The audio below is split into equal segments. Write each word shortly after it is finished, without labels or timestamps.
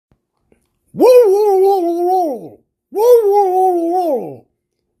Woo, woo, woo, woo, woo. Woo, woo, woo, woo.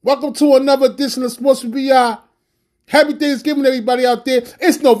 Welcome to another edition of Sports with BI. Happy Thanksgiving, everybody out there.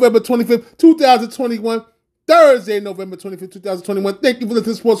 It's November 25th, 2021. Thursday, November 25th, 2021. Thank you for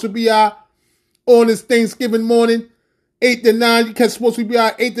listening to Sports with BI on this Thanksgiving morning. 8 to 9. You catch Sports with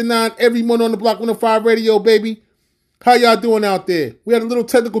BI 8 to 9 every morning on the Block 105 radio, baby. How y'all doing out there? We had a little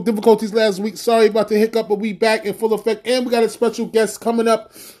technical difficulties last week. Sorry about the hiccup, but we back in full effect. And we got a special guest coming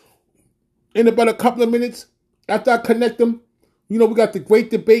up in about a couple of minutes. After I connect them, we got the great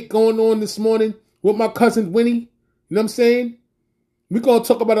debate going on this morning with my cousin Winnie. You know what I'm saying? We're going to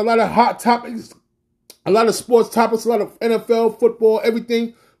talk about a lot of hot topics, a lot of sports topics, a lot of NFL, football,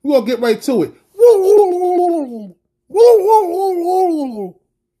 everything. We're going to get right to it.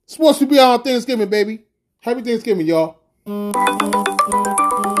 Sports will be on Thanksgiving, baby. Happy Thanksgiving, y'all.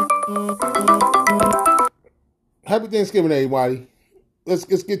 Happy Thanksgiving, everybody. Let's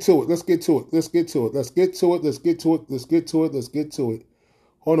get to it. Let's get to it.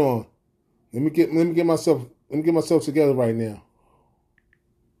 Hold on. Let me get myself together right now.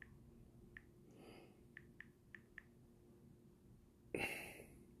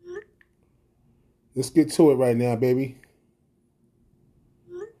 Let's get to it right now, baby.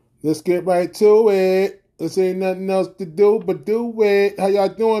 Let's get right to it. This ain't nothing else to do but do it. How y'all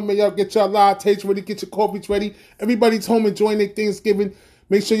doing, man? Y'all get y'all lattes ready, get your coffees ready. Everybody's home enjoying their Thanksgiving.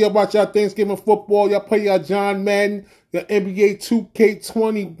 Make sure y'all watch y'all Thanksgiving football. Y'all play y'all John Madden, your NBA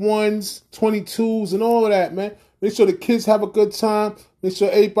 2K21s, 22s, and all of that, man. Make sure the kids have a good time. Make sure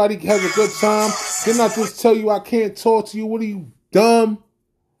everybody has a good time. Then I just tell you I can't talk to you. What are you, dumb?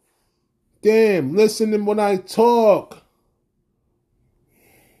 Damn, listening when I talk.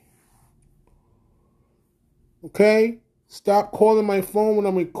 Okay? Stop calling my phone when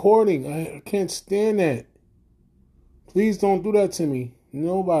I'm recording. I can't stand that. Please don't do that to me.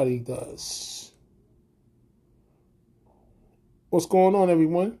 Nobody does. What's going on,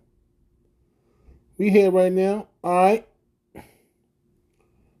 everyone? We here right now. All right.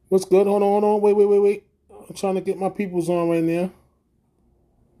 What's good? Hold on. Wait. I'm trying to get my peoples on right now.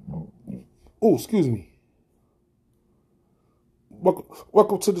 Oh, excuse me.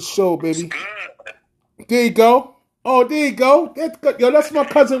 Welcome to the show, baby. There you go. Oh, there you go. That's good. Yo, that's my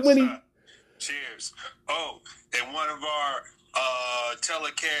cousin Winnie. Cheers. Oh, and one of our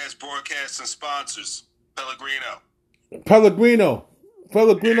telecast broadcasting sponsors, Pellegrino. All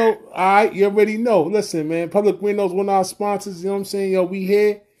right, you already know. Listen, man, Pellegrino's one of our sponsors. You know what I'm saying? Yo, we here.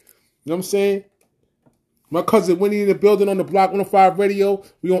 You know what I'm saying? My cousin Winnie in the building on the Block 105 radio.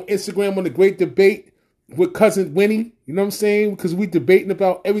 We on Instagram on the Great Debate with cousin Winnie. You know what I'm saying? Because we debating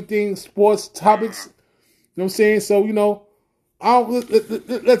about everything, sports, topics. You know what I'm saying? So,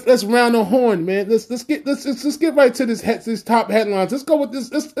 let's round the horn, man. Let's get right to this top headlines. Let's go with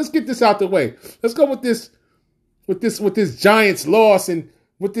this. Let's get this out the way. Let's go with this Giants loss and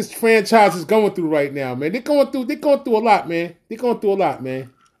what this franchise is going through right now, man. They're going through a lot, man.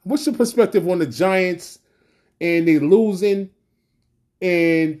 What's your perspective on the Giants and they losing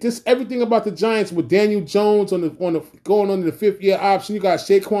and just everything about the Giants with Daniel Jones on the going on the 5th-year option? You got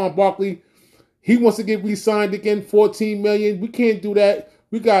Saquon Barkley. He wants to get re-signed again, $14 million. We can't do that.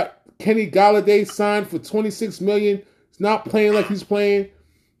 We got Kenny Golladay signed for $26 million. He's not playing like he's playing.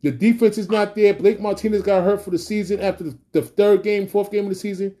 The defense is not there. Blake Martinez got hurt for the season after the fourth game of the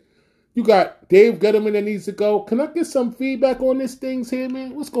season. You got Dave Gettleman that needs to go. Can I get some feedback on these things here,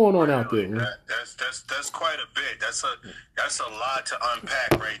 man? What's going on out there, man? That's quite a bit. That's a lot to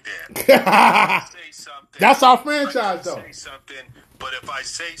unpack right there. Say something. That's our franchise, though. Say something, but if I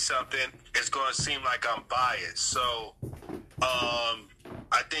say something, it's going to seem like I'm biased. So, I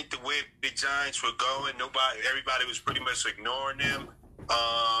think the way the Giants were going, everybody was pretty much ignoring them. And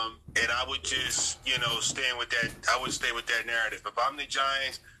I would just, stay with that narrative. If I'm the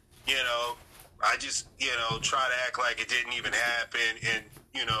Giants, I just, try to act like it didn't even happen, and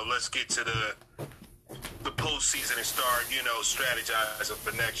let's get to the postseason and start, strategizing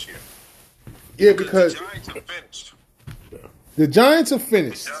for next year. Yeah, because the Giants are finished. The Giants are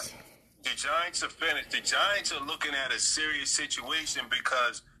finished. The Giants are finished. The Giants are looking at a serious situation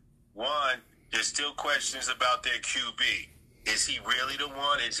because, one, there's still questions about their QB. Is he really the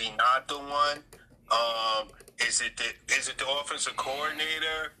one? Is he not the one? Is it the offensive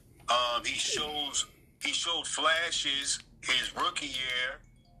coordinator? He showed flashes his rookie year,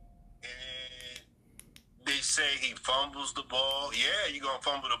 and they say he fumbles the ball. Yeah, you're gonna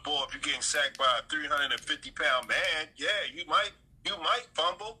fumble the ball if you're getting sacked by a 350-pound man. Yeah, you might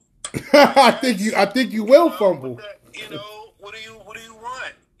fumble. I think you will fumble. What do you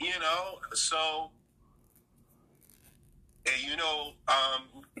want? So And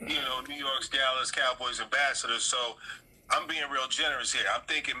New York's Dallas Cowboys ambassador. So I'm being real generous here. I'm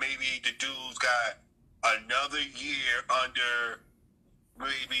thinking maybe the dude's got another year under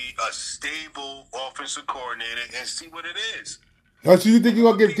maybe a stable offensive coordinator and see what it is. Oh, so you think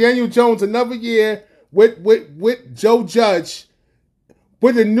you're gonna give Daniel Jones another year with Joe Judge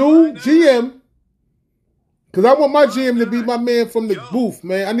with a new GM? Because I want my GM to be my man from the booth,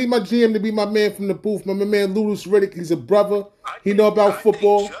 man. I need my GM to be my man from the booth. My man Ludus Riddick, he's a brother. He know about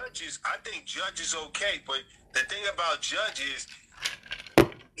football. I think Judge is okay, but the thing about Judge is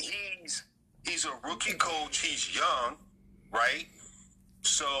he's a rookie coach. He's young, right?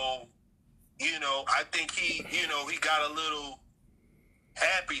 So, I think he got a little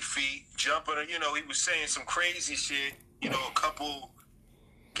happy feet jumping. He was saying some crazy shit, a couple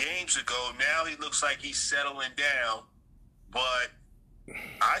games ago. Now he looks like he's settling down. But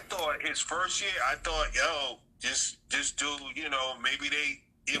I thought his first year, this dude, maybe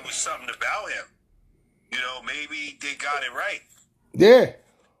it was something about him. Maybe they got it right. Yeah.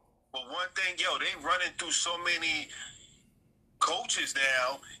 But one thing, they running through so many coaches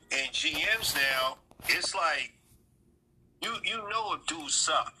now and GMs now. It's like you know if dudes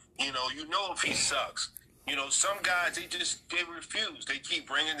suck. You know if he sucks. Some guys they refuse. They keep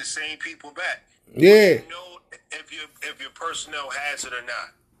bringing the same people back. Yeah. But if your personnel has it or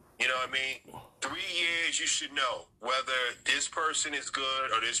not. You know what I mean? 3 years you should know whether this person is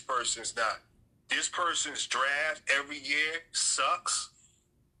good or this person's not. This person's draft every year sucks.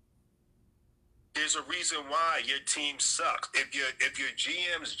 There's a reason why your team sucks. If your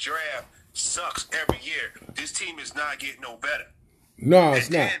GM's draft sucks every year, this team is not getting no better. No, it's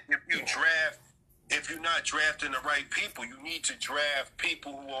not. If you're not drafting the right people, you need to draft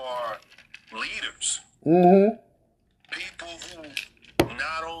people who are leaders. Mm-hmm. People who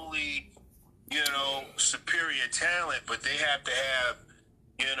not only, superior talent, but they have to have,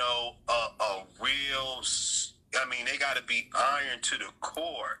 a real, they got to be iron to the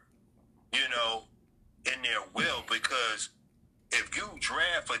core, in their will. Because if you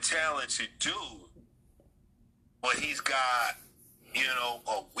draft a talented dude, but he's got,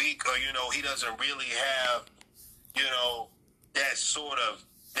 a weak, or, he doesn't really have,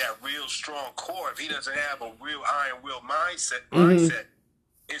 that real strong core. If he doesn't have a real iron will mindset,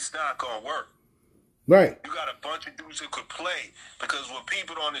 it's not going to work. Right. You got a bunch of dudes who could play, because what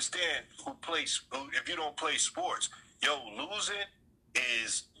people don't understand, if you don't play sports, losing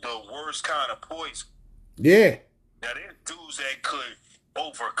is the worst kind of poison. Yeah. Now, there's dudes that could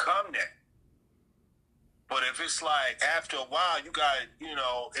overcome that. But if it's like, after a while, you got,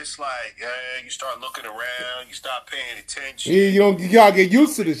 it's like, you start looking around, you start paying attention. Yeah, you gotta get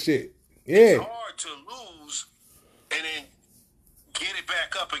used to the shit. Yeah. It's hard to lose and then get it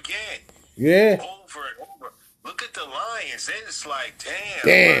back up again. Yeah. Over and over. Look at the Lions. They're just like,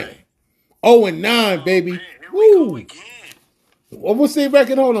 damn. Like, 0-9, baby. Man, here we go again. What's their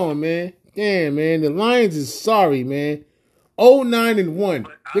record? Hold on, man. Damn, man. The Lions is sorry, man. 0-9-1.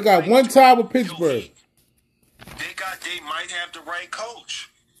 They got one tie with Pittsburgh. They might have the right coach.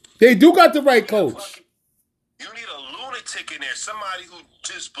 They do got the right coach. You need a lunatic in there, somebody who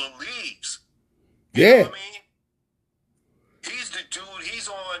just believes. Yeah. You know what I mean? He's the dude. He's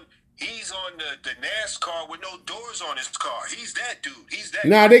on the NASCAR with no doors on his car. He's that dude. He's that.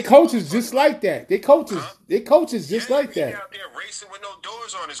 Nah, they coaches just like that. They coaches just like that. He's out there racing with no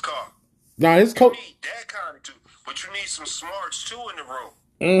doors on his car. Nah, his coach. You need that kind of dude, but you need some smarts too in the room.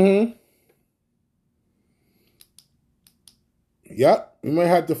 Mm-hmm. Yep, we might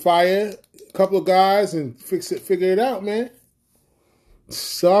have to fire a couple of guys and figure it out, man.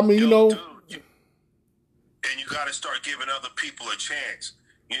 So I mean, Dude, and you got to start giving other people a chance.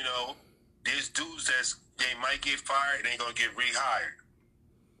 There's dudes they might get fired and they gonna get rehired.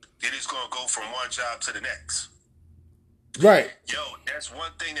 They're just gonna go from one job to the next. Right. That's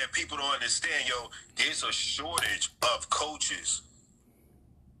one thing that people don't understand. There's a shortage of coaches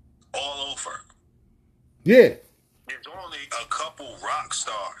all over. Yeah. There's only a couple rock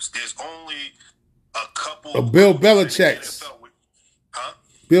stars. There's only a couple of Bill Belichick's. Huh?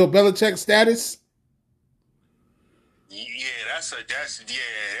 Bill Belichick status? He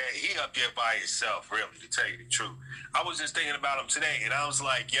up there by himself, really, to tell you the truth. I was just thinking about him today, and I was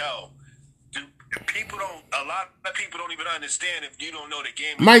like, a lot of people don't even understand if you don't know the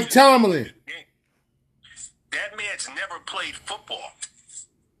game. Mike Tomlin. That man's never played football.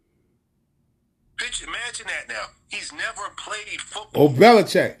 Imagine that now. He's never played football. Oh,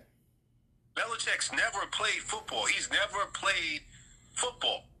 Belichick. Belichick's never played football. He's never played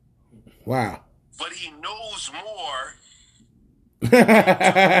football. Wow. But he knows more.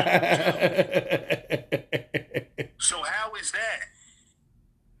 So So how is that?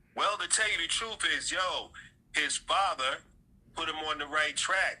 Well, to tell you the truth is, his father put him on the right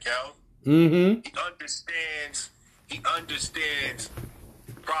track, yo. Mm-hmm. He understands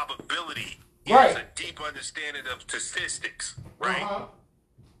probability. He Right. has a deep understanding of statistics, right? Uh-huh.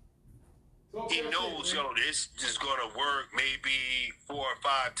 He knows, this is going to work maybe 4 or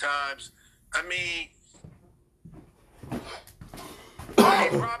 5 times. I mean,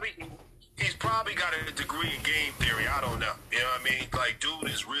 he's probably got a degree in game theory. I don't know. You know what I mean? Like, dude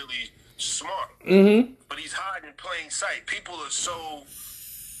is really smart. Mm-hmm. But he's hiding in plain sight. People are so...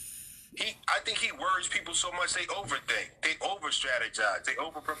 I think he worries people so much they overthink. They over-strategize. They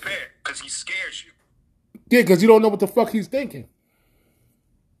over-prepare because he scares you. Yeah, because you don't know what the fuck he's thinking.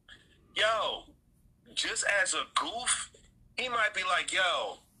 Yo, just as a goof, he might be like,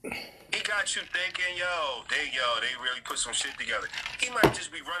 he got you thinking, they really put some shit together. He might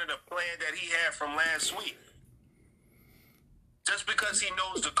just be running a plan that he had from last week. Just because he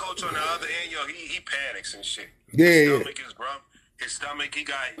knows the coach on the other end, he panics and shit. Yeah, his yeah. stomach is grump. His stomach, he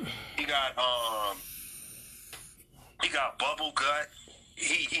got bubble gut.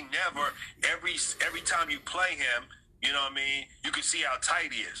 He never, every time you play him, you know what I mean, you can see how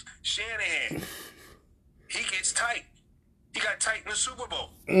tight he is. Shanahan, he gets tight. He got tight in the Super Bowl.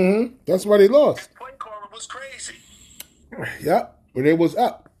 Mm-hmm. That's why they lost. His play caller was crazy. Yep. But they was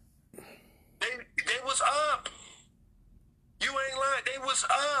up. They was up. You ain't lying. They was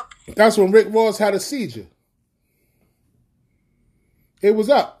up. That's when Rick Ross had a seizure. It was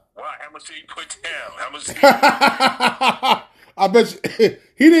up. Wow, how much did he put down? How much did he put down? I bet you,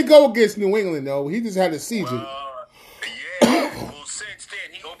 he didn't go against New England, though. He just had a seizure. Yeah. Well, since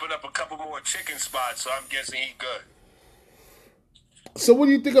then, he opened up a couple more chicken spots, so I'm guessing he good. So what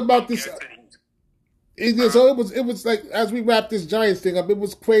do you think about this? So it was like, as we wrap this Giants thing up, it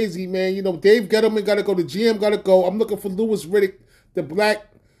was crazy, man. You know, Dave Gettleman got to go. The GM got to go. I'm looking for Louis Riddick, the black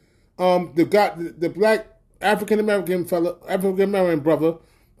African American brother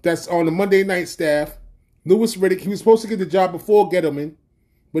that's on the Monday night staff. Louis Riddick. He was supposed to get the job before Gettleman,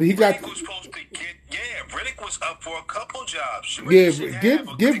 but he got. Riddick was supposed to get. Yeah, Riddick was up for a couple jobs. Give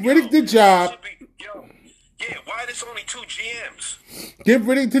Riddick the job. Yeah, why there's only 2 GMs? Give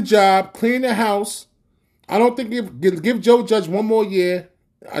Riddick the job. Clean the house. I don't think give Joe Judge one more year.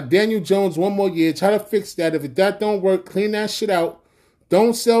 Daniel Jones one more year. Try to fix that. If that don't work, clean that shit out.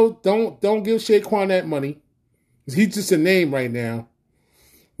 Don't give Saquon that money. He's just a name right now.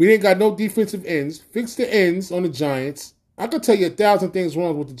 We ain't got no defensive ends. Fix the ends on the Giants. I could tell you 1,000 things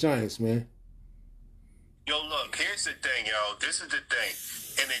wrong with the Giants, man. Yo, look, here's the thing, yo. This is the thing.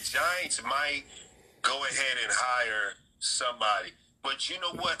 And the Giants might go ahead and hire somebody. But you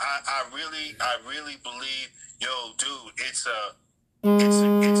know what? I really believe, yo, dude, it's a race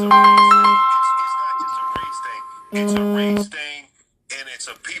thing. It's not just a race thing. It's a race thing and it's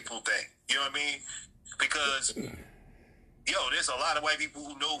a people thing. You know what I mean? Because there's a lot of white people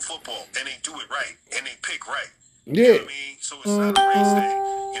who know football and they do it right and they pick right. Yeah. You know what I mean? So it's not a race thing.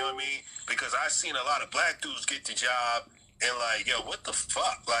 You know what I mean? Because I've seen a lot of black dudes get the job and like, yo, what the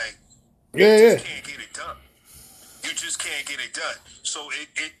fuck? Like, you just can't get it done. You just can't get it done. So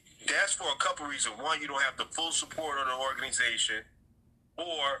that's for a couple reasons. One, you don't have the full support of the organization,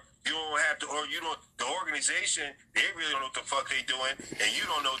 or you don't have to, or you don't. The organization, they really don't know what the fuck they doing, and you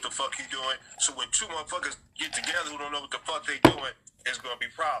don't know what the fuck you doing. So when 2 motherfuckers get together who don't know what the fuck they doing, there's gonna be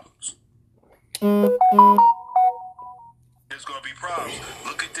problems. There's gonna be problems.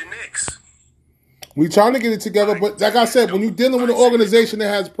 Look at the Knicks. We trying to get it together, but like I said, when you're dealing with an organization that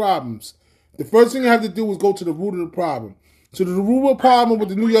has problems, the first thing you have to do is go to the root of the problem. So the root of the problem with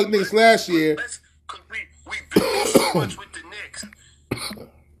the New York Knicks last year. We built so much with the Knicks.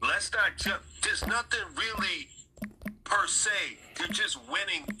 Let's not jump. There's nothing really per se. You're just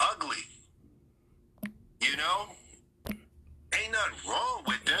winning ugly. You know? Ain't nothing wrong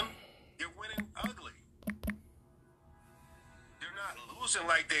with them. You're winning ugly. They're not losing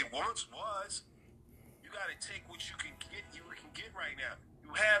like they once was. You gotta take what you can get right now.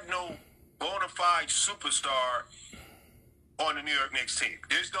 You have no bona fide superstar on the New York Knicks team.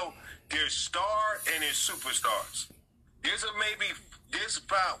 There's star and there's superstars. There's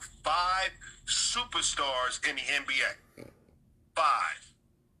about 5 superstars in the NBA. 5.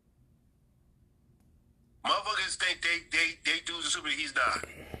 Motherfuckers think they do the super. He's not.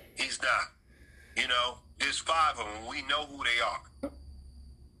 You know, there's 5 of them. We know who they are.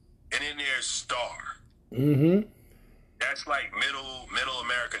 And then there's star. Mm-hmm. That's like middle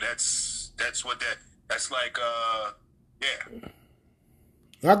America. That's what that's like. Yeah.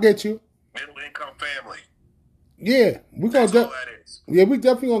 I get you. Middle income family. Yeah, That's all that is. Yeah, we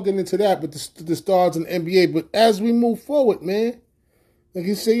definitely gonna get into that, but the stars in the NBA. But as we move forward, man, like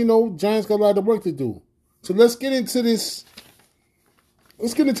you say, Giants got a lot of work to do. So let's get into this.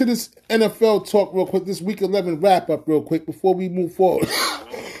 Let's get into this NFL talk real quick. This Week 11 wrap up real quick before we move forward.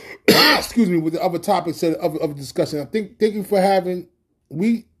 Excuse me, with the other topics of discussion. Thank you for having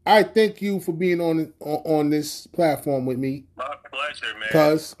I thank you for being on this platform with me. My pleasure, man.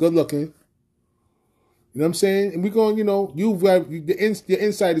 Cuz, good looking. You know what I'm saying? And we're going, your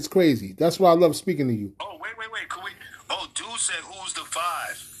insight is crazy. That's why I love speaking to you. Oh, wait. Could we? Oh, dude said who's the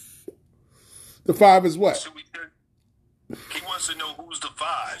 5? The 5 is what? He wants to know who's the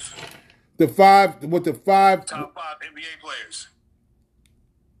 5. The 5, what the 5? Top 5 NBA players.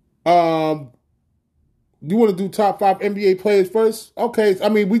 You want to do top 5 NBA players first? Okay, I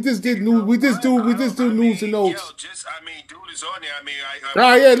mean we just did news. We just do news and notes. Dude is on there. All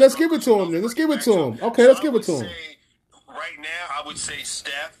right, yeah, let's give it to him. Then let's give it to him. Okay, let's give it to him. Right now, I would say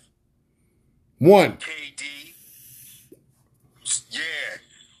Steph. 1. KD. Yeah.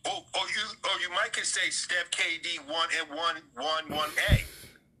 You might could say Steph, KD, 1 and 1A.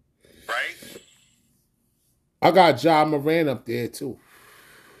 Right. I got Ja Morant up there too.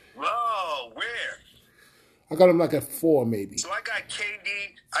 Whoa, where? I got him like at 4 maybe. So I got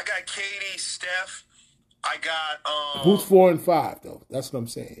KD, Steph. I got Who's 4 and 5 though? That's what I'm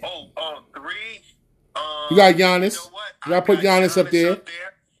saying. 3. You got Giannis. You know what? You gotta put Giannis up there.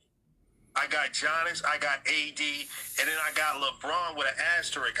 I got Giannis, I got AD, and then I got LeBron with an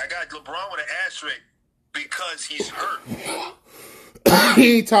asterisk. I got LeBron with an asterisk because he's hurt.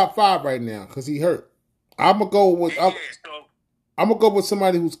 He ain't top 5 right now because he hurt. I'm gonna go with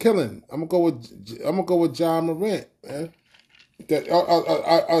somebody who's killing. I'm gonna go with Ja Morant, man. That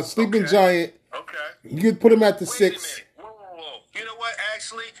a sleeping giant. Okay. You could put him at the 6. Wait a minute. Whoa. You know what?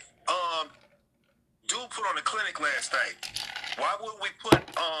 Actually, dude put on a clinic last night. Why wouldn't we put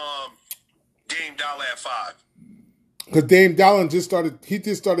Dame Dollar at 5? Because Dame Dollar just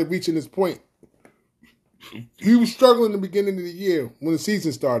started reaching his point. He was struggling in the beginning of the year when the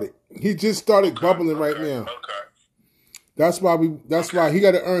season started. He just started bubbling right now. Okay. That's why he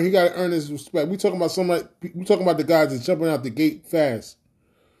got to earn his respect. We talking about the guys that's jumping out the gate fast.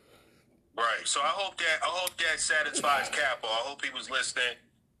 Right. So I hope that satisfies Capo. I hope he was listening.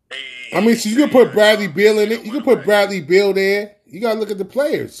 So you can put Bradley Beal in it. You can put Bradley Beal there. You gotta look at the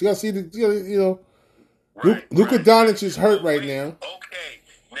players. You gotta see Luka Doncic is hurt right now. Okay.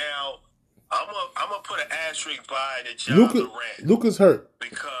 Now I'm gonna put an asterisk by the Ja Morant. Luka's hurt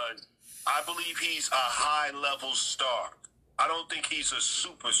because I believe he's a high level star. I don't think he's a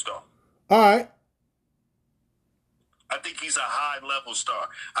superstar. All right. I think he's a high level star.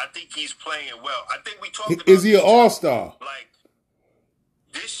 I think he's playing well. I think we talked about. Is he an all-star? Like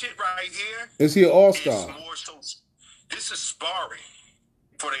this shit right here. Is he an all-star? This is sparring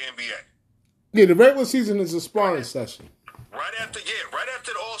for the NBA. Yeah, the regular season is a sparring session. Right after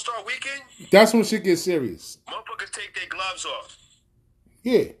the All-Star weekend. That's when shit gets serious. Motherfuckers take their gloves off.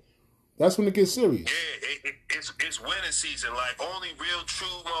 Yeah, that's when it gets serious. Yeah, it's winter season. Like only real true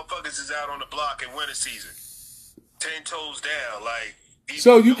motherfuckers is out on the block in winter season. 10 toes down, like.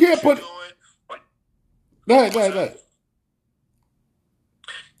 So you can't put. Go ahead.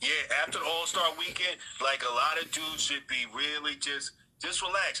 Yeah, after the All-Star weekend, like a lot of dudes should be really just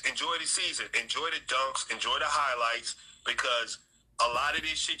relax. Enjoy the season. Enjoy the dunks. Enjoy the highlights. Because a lot of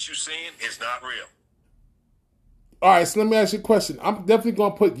this shit you seeing is not real. All right, so let me ask you a question. I'm definitely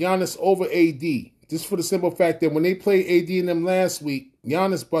going to put Giannis over AD. Just for the simple fact that when they played AD in them last week,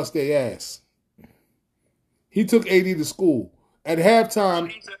 Giannis bust their ass. He took AD to school. At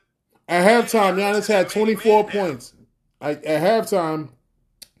halftime, Giannis had 24 points. At halftime,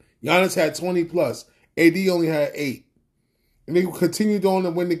 Giannis had 20 plus. AD only had 8. And they continued on to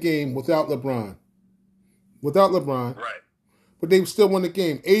win the game without LeBron. Right. But they still won the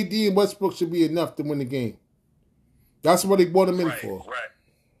game. AD and Westbrook should be enough to win the game. That's what they brought him in for. Right.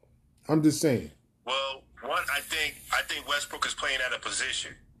 I'm just saying. Well, I think Westbrook is playing at a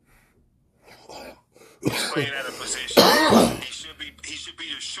position. He's playing at a position. He should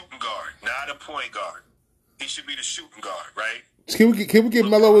be the shooting guard, not a point guard. He should be the shooting guard, right? Can we give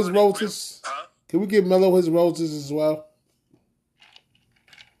Melo his roses? Huh? Can we give Melo his roses as well?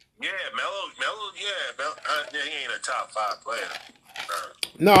 Yeah, Melo, he ain't a top 5 player.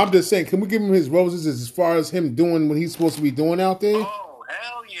 No, I'm just saying, can we give him his roses as far as him doing what he's supposed to be doing out there? Oh,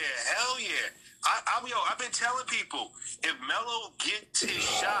 hell yeah. I've been telling people, if Melo gets his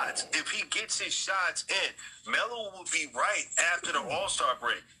shots, if he gets his shots in, Melo will be right after the All-Star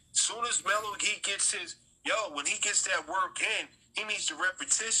break. Soon as Melo, when he gets that work in, he needs the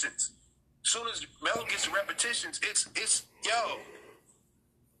repetitions. Soon as Melo gets the repetitions,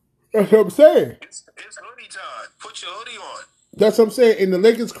 That's what I'm saying. It's hoodie time. Put your hoodie on. That's what I'm saying. And the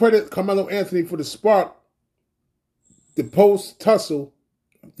Lakers credit Carmelo Anthony for the spark, the post tussle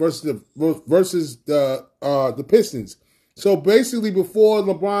versus the Pistons. So basically, before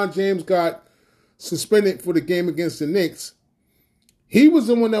LeBron James got suspended for the game against the Knicks, he was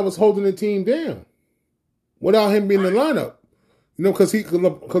the one that was holding the team down without him being in the lineup. You know, because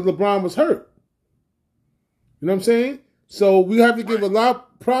LeBron was hurt. You know what I'm saying? So we have to give a lot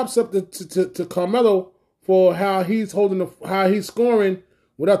of props up to Carmelo for how he's scoring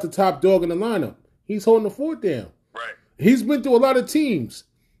without the top dog in the lineup. He's holding the fort down. Right. He's been through a lot of teams.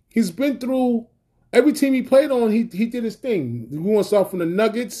 He's been through every team he played on. He did his thing. We want to start from the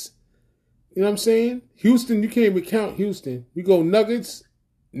Nuggets. You know what I'm saying? Houston, you can't even count Houston. We go Nuggets,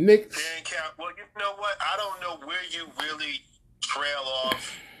 Knicks. Can't count. Well, you know what? I don't know where you really trail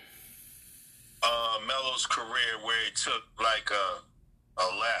off Melo's career, where it took like a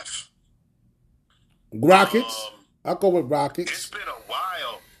left. Rockets. I'll go with Rockets. It's been a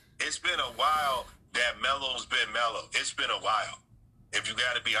while. It's been a while that Melo's been Melo. It's been a while. If you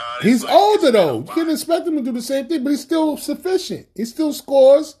got to be honest. He's older, though. You can't expect him to do the same thing, but he's still sufficient. He still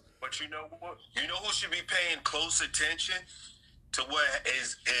scores. But you know what? You know who should be paying close attention to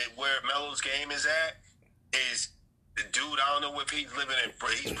where Melo's game is at? Is the dude, I don't know if he's living in,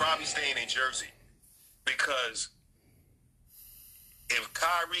 he's probably staying in Jersey. Because if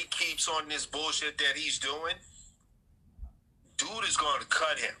Kyrie keeps on this bullshit that he's doing, dude is going to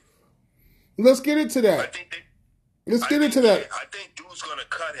cut him. Let's get into that. Let's get into that. I think dude's going to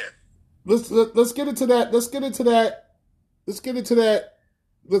cut him. Let's get into that. Let's get into that.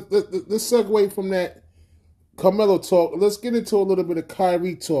 Let's segue from that Carmelo talk. Let's get into a little bit of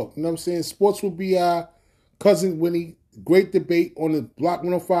Kyrie talk. You know what I'm saying? Sports will be our cousin Winnie. Great debate on the Block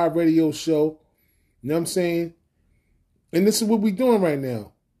 105 radio show. You know what I'm saying? And this is what we're doing right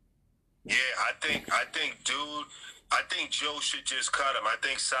now. Yeah, I think Joe should just cut him. I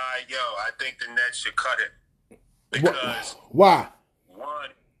think I think the Nets should cut him. Because why?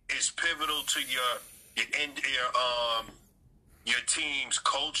 One, it's pivotal to your team's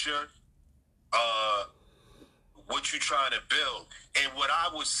culture, what you're trying to build. And what I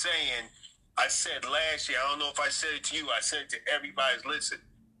was saying, I said last year, I don't know if I said it to you, I said it to everybody's listen.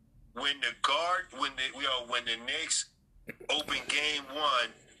 When the Knicks opened game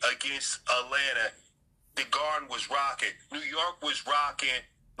 1 against Atlanta, the Garden was rocking. New York was rocking.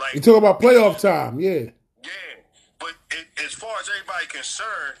 Like, you talk about playoff time, yeah. Yeah, but as far as everybody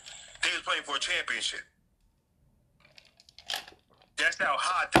concerned, they was playing for a championship. That's how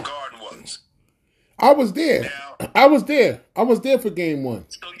hot the Garden was. I was there. Now, I was there for game 1.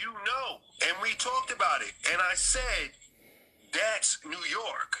 So you know, and we talked about it, and I said, that's New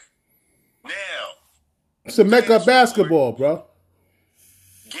York. Now, it's a mecca of basketball, bro.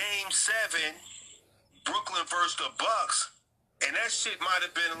 Game 7, Brooklyn versus the Bucks, and that shit might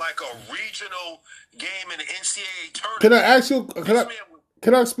have been like a regional game in the NCAA tournament. Can I ask you?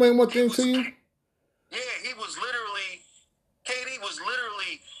 Can I explain one thing to you? Yeah, he was literally, KD was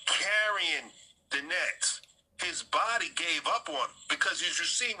literally carrying the Nets. His body gave up on him because as you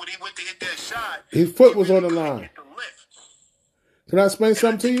see when he went to hit that shot, his foot was on the line. Can I explain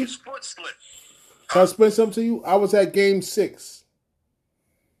something to you? His foot slipped. Can I explain something to you? I was at game 6.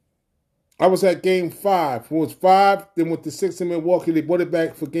 I was at game 5. It was 5, then went to 6 in Milwaukee. They brought it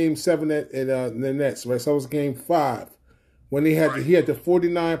back for game 7 at the Nets, right? So I was game 5 when he had the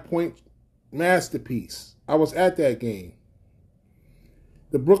 49-point masterpiece. I was at that game.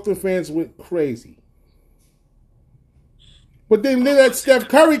 The Brooklyn fans went crazy. But then they had Steph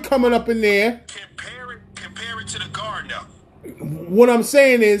Curry coming up in there. Compare it to the Garden now. What I'm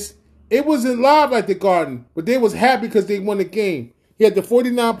saying is, it wasn't live at the Garden, but they was happy because they won the game. He had the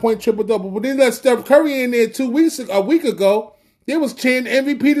 49-point triple-double. But then let Steph Curry in there a week ago. They was chanting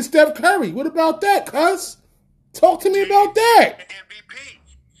MVP to Steph Curry. What about that, cuz? Talk to me about that. MVP.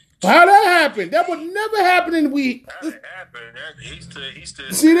 How that happened? That would never happen in week. That happened. He's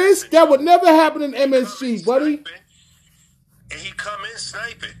the See this? That would never happen in MSG, buddy. And he come in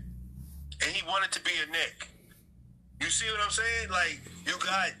sniping. And he wanted to be a Knick. You see what I'm saying? Like, you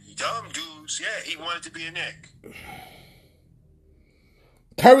got dumb dudes. Yeah, he wanted to be a Knick.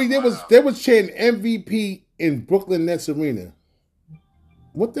 Curry, they was chanting MVP in Brooklyn Nets Arena.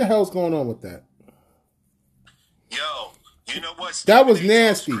 What the hell's going on with that? Yo, you know what? That was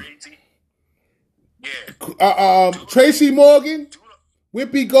nasty. Yeah. Tracy Morgan,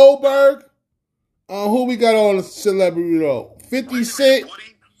 Whoopi Goldberg. Who we got on the celebrity row? 50 Cent,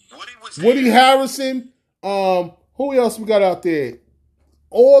 Woody Harrelson. Who else we got out there?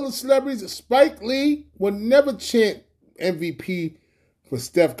 All the celebrities. Spike Lee would never chant MVP for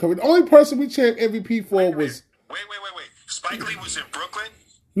Steph Curry. The only person we chant MVP for was... Wait. Spike Lee was in Brooklyn?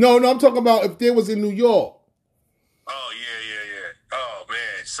 No, I'm talking about if they was in New York. Oh, yeah. Oh,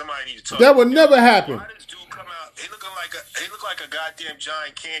 man. Somebody need to talk. That would never happen. Why does dude come out? He look like a goddamn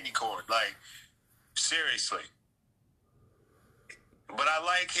giant candy corn. Like, seriously. But I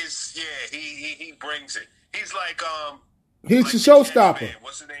like his, he brings it. He's like, he's like a showstopper.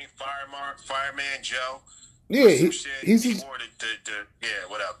 What's his name? Fireman Joe? Yeah, he's wore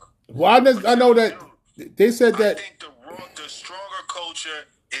whatever. Well, I know that they said that. I think the stronger culture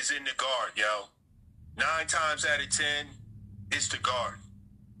is in the guard, yo. 9 times out of 10, it's the guard.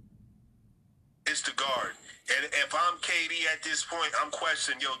 It's the guard. And if I'm KD at this point, I'm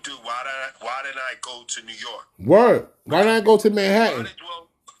questioning, yo, dude, why didn't I go to New York? Word. Why didn't I go to Manhattan?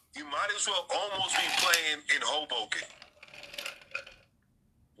 You might as well almost be playing in Hoboken.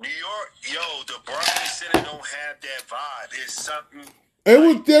 New York, yo, the Barclays Center don't have that vibe. It's something. It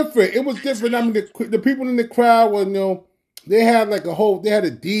was different. It was different. I mean, the people in the crowd were, they had like they had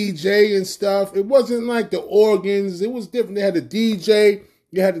a DJ and stuff. It wasn't like the organs. It was different. They had a DJ.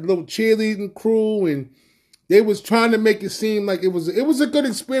 You had the little cheerleading crew, and they was trying to make it seem like it was a good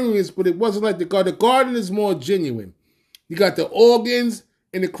experience, but it wasn't like the Garden. The Garden is more genuine. You got the organs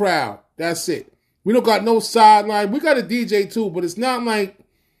and the crowd. That's it. We don't got no sideline. We got a DJ too, but it's not like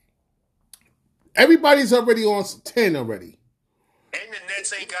everybody's already on 10 already. And the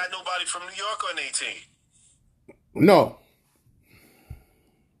Nets ain't got nobody from New York on their team. No.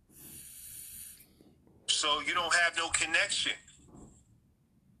 So you don't have no connection.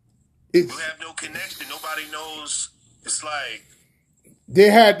 You have no connection. Nobody knows. It's like they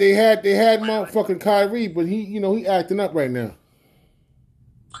had motherfucking Kyrie, but he acting up right now.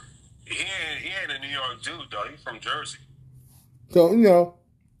 He ain't a New York dude though. He's from Jersey. So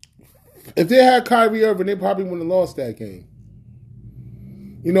if they had Kyrie Irving, they probably wouldn't have lost that game.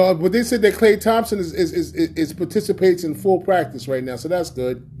 But they said that Klay Thompson is participates in full practice right now, so that's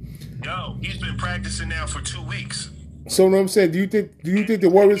good. Yo, he's been practicing now for 2 weeks. So what I'm saying, do you think the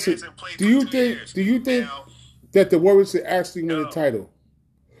Warriors do you think that the Warriors should actually win the title?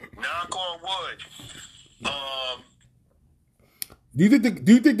 Knock on wood. Do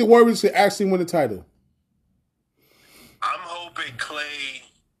you think the Warriors should actually win the title? I'm hoping Klay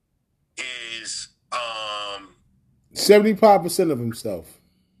is 75% of himself.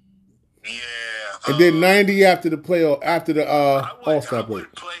 Yeah. And then 90 after the All-Star break.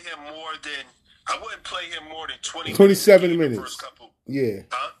 I wouldn't play him more than 27 minutes. First couple. Yeah.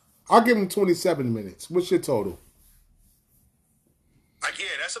 Huh? I'll give him 27 minutes. What's your total? Yeah,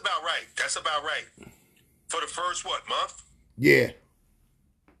 that's about right. For the first, month? Yeah.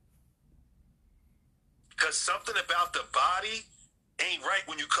 Because something about the body ain't right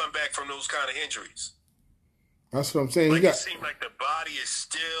when you come back from those kind of injuries. That's what I'm saying. It seems like the body is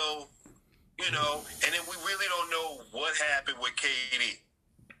still, and then we really don't know what happened with KD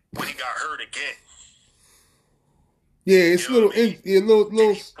when he got hurt again. Yeah, it's little. Did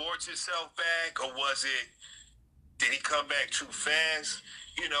he sports himself back, or did he come back too fast?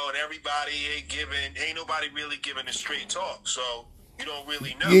 And everybody ain't nobody really giving a straight talk, so you don't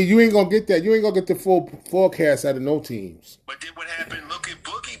really know. Yeah, you ain't gonna get that. You ain't gonna get the full forecast out of no teams. But then what happened? Look at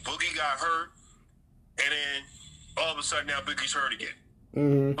Boogie. Boogie got hurt, and then all of a sudden now Boogie's hurt again.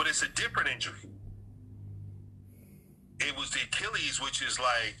 Mm-hmm. But it's a different injury. It was the Achilles, which is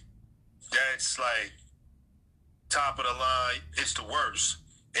that's top of the line. It's the worst.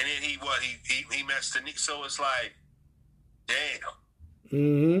 And then he messed the knee. So it's like, damn.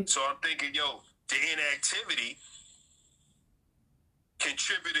 Mm-hmm. So I'm thinking, the inactivity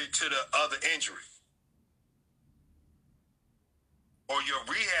contributed to the other injury. Or your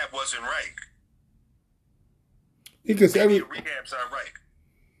rehab wasn't right. Because your rehab's not right.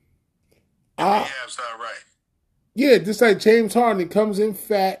 Rehab's not right. Yeah, just like James Harden comes in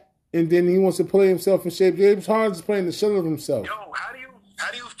fat and then he wants to play himself in shape. James Harden's playing the shell of himself. Yo, how do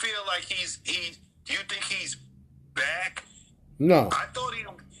you feel like do you think he's back? No. I thought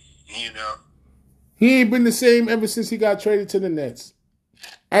he ain't been the same ever since he got traded to the Nets.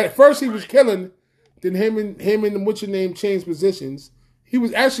 At first he was killing, then him and what's your name changed positions. He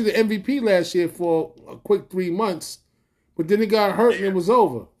was actually the MVP last year for a quick 3 months, but then he got hurt and it was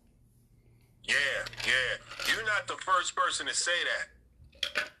over. Yeah. You're not the first person to say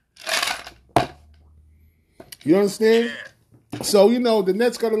that. You understand? Yeah. So, the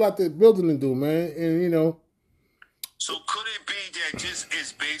Nets got a lot of building to do, man. And, So could it be that just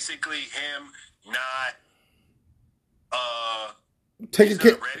is basically him not taking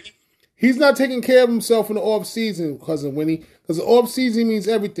care? Ready? He's not taking care of himself in the off season, cousin Winnie. Because the off season means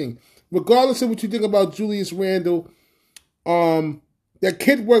everything. Regardless of what you think about Julius Randle, That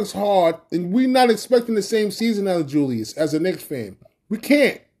kid works hard, and we're not expecting the same season out of Julius as a Knicks fan. We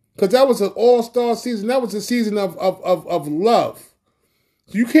can't, because that was an all-star season. That was a season of love.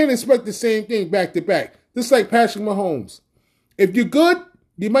 So you can't expect the same thing back to back. Just like Patrick Mahomes. If you're good,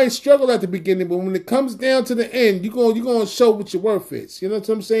 you might struggle at the beginning, but when it comes down to the end, you're going to show what your worth is. You know what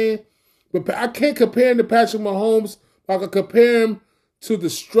I'm saying? But I can't compare him to Patrick Mahomes. I can compare him to the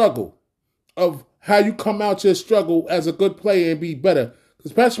struggle of how you come out your struggle as a good player and be better.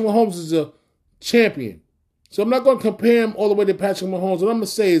 Because Patrick Mahomes is a champion. So I'm not going to compare him all the way to Patrick Mahomes. What I'm going to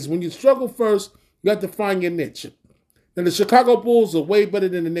say is when you struggle first, you have to find your niche. And the Chicago Bulls are way better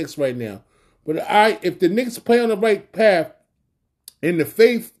than the Knicks right now. But if the Knicks play on the right path, and the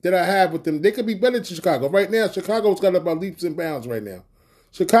faith that I have with them, they could be better than Chicago. Right now, Chicago's got about leaps and bounds right now.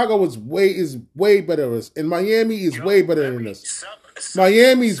 Chicago is way better than us. And Miami is way better than us.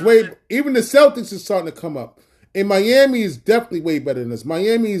 Miami's even the Celtics is starting to come up. And Miami is definitely way better than us.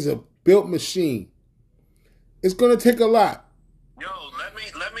 Miami is a built machine. It's gonna take a lot. Yo, let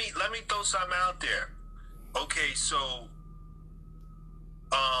me throw something out there. Okay, so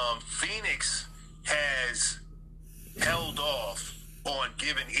Phoenix has held off on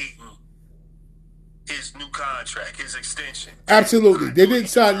giving Ayton his new contract, his extension. Absolutely. They didn't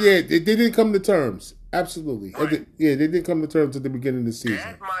sign, they didn't come to terms. Absolutely. Right. They didn't come to terms at the beginning of the season.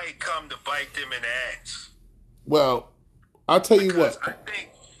 That might come to bite them in the ass. Well, I'll tell you what. I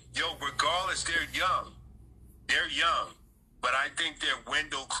think, regardless, they're young. They're young. But I think their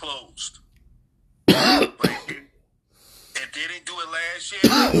window closed. If they didn't do it last year,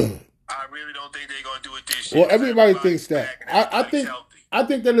 I really don't think they're going to do it this year. Well, everybody thinks that. I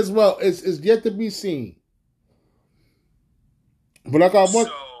think that as well. It's yet to be seen. But I got one.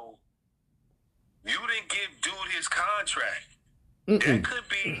 So, you didn't give dude his contract. That could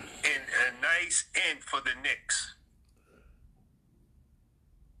be a nice end for the Knicks.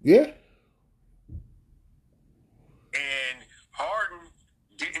 Yeah. And Harden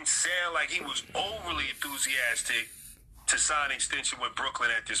didn't sound like he was overly enthusiastic to sign an extension with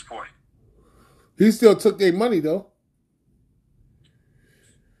Brooklyn at this point. He still took their money though.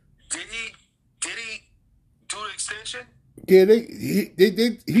 Did he do the extension? Yeah,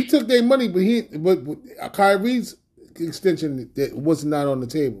 he took their money, but Kyrie's extension that was not on the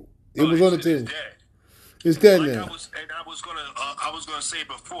table. It was on the table. It's dead now. I was gonna say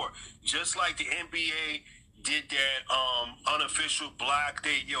before, just like the NBA did that unofficial block,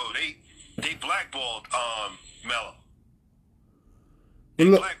 they blackballed Melo. They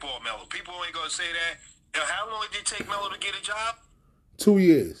blackballed Melo. People ain't gonna say that. Now, how long did it take Melo to get a job? 2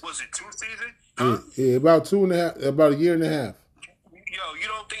 years. Was it 2 seasons? Huh? Yeah, about 2.5, about a year and a half. Yo, you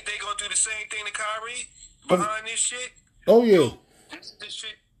don't think they gonna do the same thing to Kyrie behind this shit? Oh yeah. Yo, this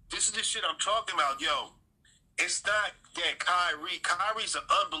is the shit I'm talking about. Yo, it's not that Kyrie's an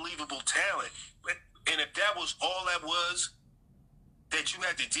unbelievable talent. And if that was all that was that you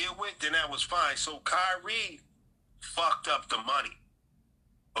had to deal with, then that was fine. So Kyrie fucked up the money.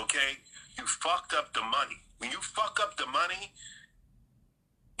 Okay? You fucked up the money. When you fuck up the money,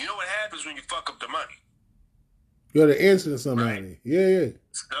 you know what happens when you fuck up the money? You got to answer to somebody. Right? Yeah.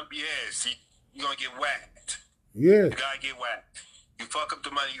 See, you're going to get whacked. Yeah. You got to get whacked. You fuck up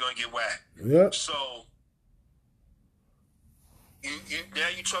the money, you're going to get whacked. Yeah. So, now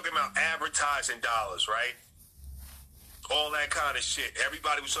you're talking about advertising dollars, right? All that kind of shit.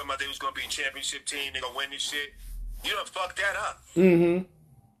 Everybody was talking about they was going to be a championship team. They're going to win this shit. You done fucked that up. Mm-hmm.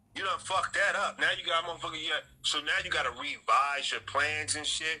 You done fucked that up. Now you got motherfuckers, so now you got to revise your plans and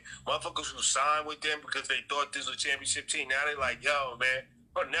shit. Motherfuckers who signed with them because they thought this was a championship team. Now they like, yo, man,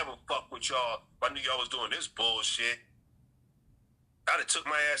 I'd never fuck with y'all. I knew y'all was doing this bullshit. I'd have took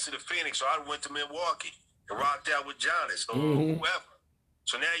my ass to the Phoenix, or I'd went to Milwaukee and rocked out with Giannis or whoever.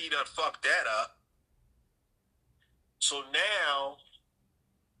 So now you done fucked that up. So now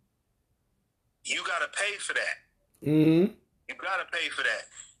you got to pay for that. Mm-hmm. You got to pay for that.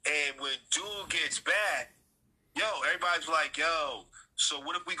 And when dude gets back, everybody's like, so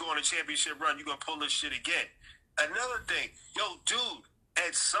what if we go on a championship run? You going to pull this shit again? Another thing, dude,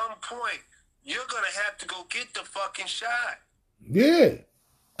 at some point, you're going to have to go get the fucking shot. Yeah.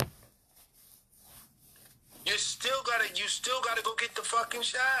 You still gotta go get the fucking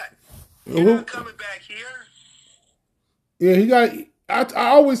shot. You're not coming back here. Yeah, he got. I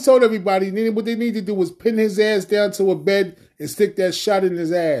always told everybody what they need to do was pin his ass down to a bed and stick that shot in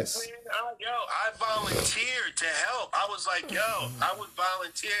his ass. I volunteered to help. I was like, I would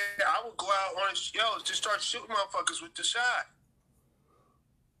volunteer. I would go out on just start shooting motherfuckers with the shot.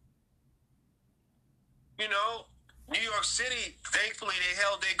 New York City, thankfully, they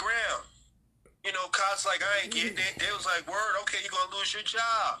held their ground. You know, cops like, I ain't getting it. They was like, word, okay, you're going to lose your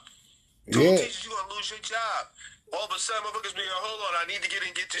job. Two Yeah. teachers, you're going to lose your job. All of a sudden, motherfuckers be like, hold on, I need to get in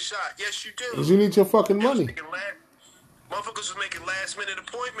and get the shot. Yes, you do. 'Cause you need your fucking money. Motherfuckers was making last-minute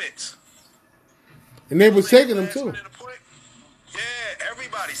appointments. And they was taking them, too. Yeah,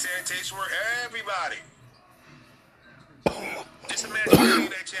 everybody. Sanitation work, everybody. Just imagine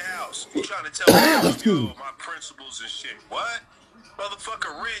being at your house. You trying to tell me, my principles and shit. What?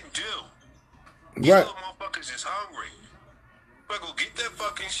 Motherfucker, written due. These Right. little motherfuckers is hungry. But go get that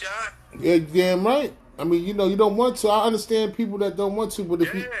fucking shot. Yeah, damn right. I mean, you know, you don't want to. I understand people that don't want to, but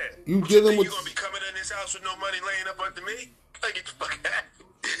if you What dealing you with, think you gonna be coming in this house with no money laying up under me? Like, get the fuck out.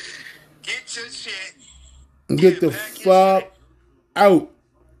 Get your shit. get the fuck out.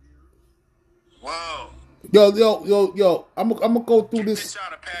 Whoa. Yo. I'm gonna go through this. Get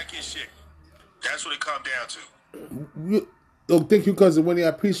out to pack your shit. That's what it come down to. Yo, thank you, cousin Winnie. I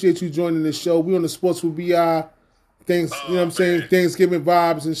appreciate you joining the show. We on the Sports with BI. Things, you know what I'm saying? Thanksgiving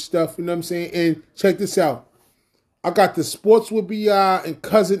vibes and stuff. You know what I'm saying? And check this out. I got the Sports with BI and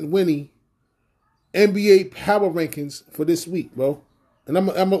cousin Winnie NBA power rankings for this week, bro. And I'm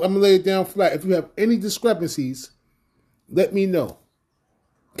gonna lay it down flat. If you have any discrepancies, let me know.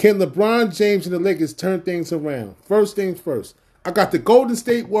 Can LeBron James and the Lakers turn things around? First things first. I got the Golden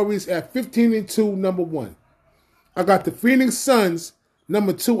State Warriors at 15-2, number 1. I got the Phoenix Suns,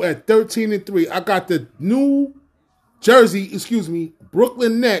 number 2 at 13-3. I got the New Jersey,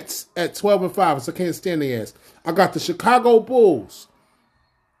 Brooklyn Nets at 12-5. So I can't stand their ass. I got the Chicago Bulls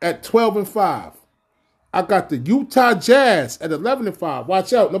at 12-5. I got the Utah Jazz at 11-5.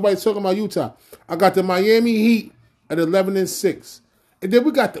 Watch out, nobody's talking about Utah. I got the Miami Heat at 11-6. And then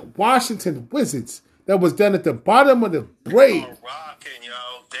we got the Washington Wizards that was done at the bottom of the grave. They are rocking, yo.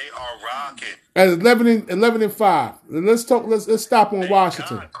 They are rocking. At 11-5. Let's stop on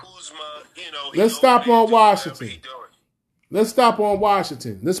Washington. Kuzma, you know, Let's stop on Washington. Let's stop on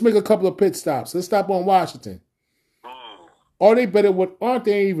Washington. Let's make a couple of pit stops. Let's stop on Washington. Aren't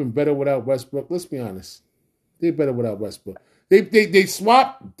they even better without Westbrook? Let's be honest. They're better without Westbrook. They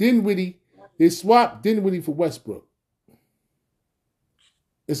swapped Dinwiddie. They swapped Dinwiddie for Westbrook.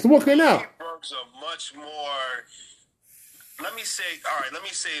 It's working out. Brooks are much more. Let me say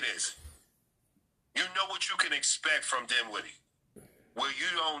this. You know what you can expect from Dinwiddie, where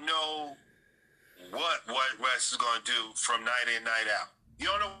you don't know what West is going to do from night in, night out. You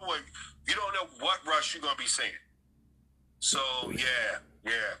don't know what Rush you're going to be seeing. So yeah.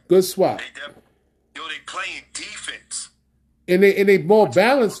 Good swap. They playing defense. And they more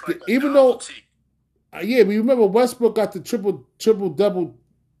balanced. Like even though, but you remember Westbrook got the triple double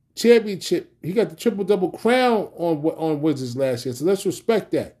championship. He got the triple double crown on Wizards last year. So let's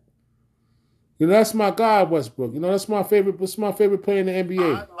respect that. You know, that's my guy, Westbrook. You know, that's my favorite. What's my favorite player in the NBA?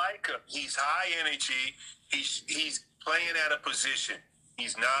 I like him. He's high energy. He's playing at a position.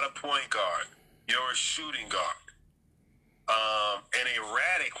 He's not a point guard. You're a shooting guard. An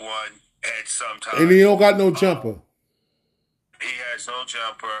erratic one at some time. And he don't got no jumper. He has no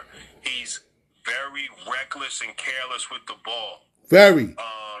jumper. He's very reckless and careless with the ball. Very.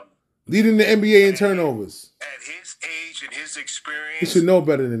 Leading the NBA in turnovers. At his age and his experience, he should know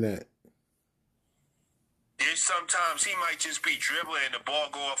better than that. There's sometimes he might just be dribbling and the ball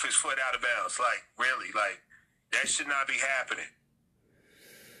go off his foot out of bounds. Like, really? Like, that should not be happening.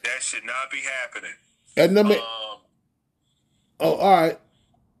 That should not be happening. At number... all right.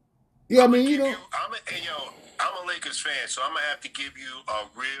 Yeah, I mean, you know... I'm a Lakers fan, so I'm going to have to give you a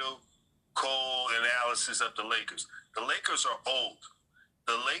real cold analysis of the Lakers. The Lakers are old.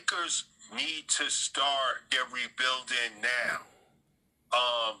 The Lakers need to start their rebuilding now.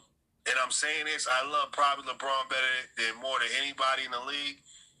 And I'm saying this, I love probably LeBron better than more than anybody in the league.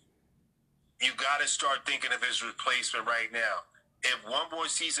 You got to start thinking of his replacement right now. If one more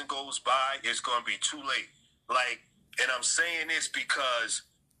season goes by, it's going to be too late. And I'm saying this because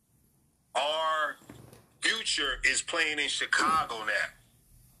our future is playing in Chicago now.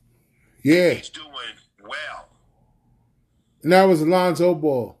 Yeah. He's doing well. And that was Lonzo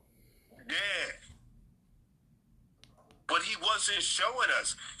Ball. Yeah. But he wasn't showing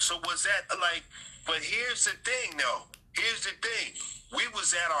us. So was that but here's the thing though. Here's the thing. We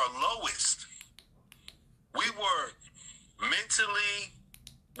was at our lowest. We were mentally,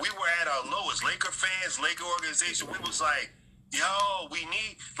 we were at our lowest. Laker fans, Laker organization, we was like, yo, we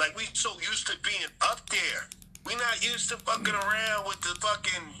need, we so used to being up there. We not used to fucking around with the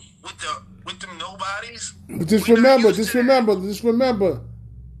fucking, with them nobodies. Just remember,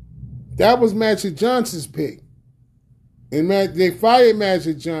 that was Magic Johnson's pick. And they fired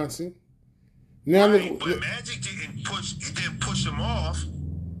Magic Johnson. Now, right, but Magic didn't push him off.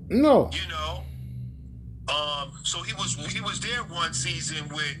 No. You know, So he was there one season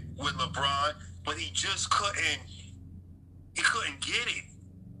with LeBron, but he just couldn't get it.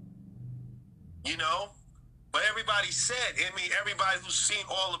 You know? But everybody said, everybody who's seen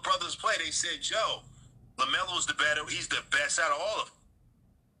all the brothers play, they said, Joe, LaMelo's he's the best out of all of them.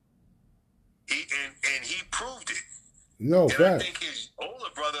 And he proved it. No, and fact. I think his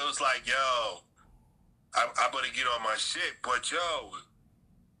older brother was like, yo, I better get on my shit. But, yo,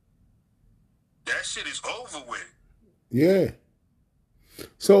 that shit is over with. Yeah.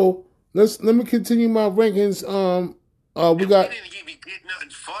 So, let me continue my rankings. We got... We didn't even get nothing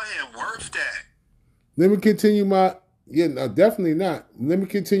for him worth that. Let me continue my... Yeah, no, definitely not. Let me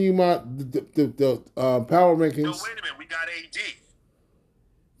continue my the power rankings. No, wait a minute. We got AD.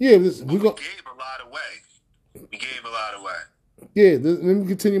 Yeah, we gave a lot away. Yeah, let me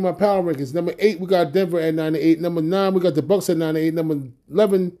continue my power rankings. Number 8, we got Denver at 9-8. Number 9, we got the Bucks at 9-8. Number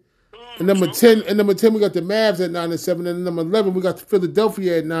 11, and number 10, we got the Mavs at 9-7. And number 11, we got the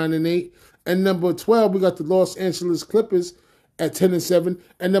Philadelphia at 9-8. And number 12, we got the Los Angeles Clippers at 10-7.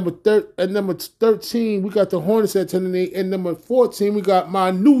 And number 13, we got the Hornets at 10-8. And number 14, we got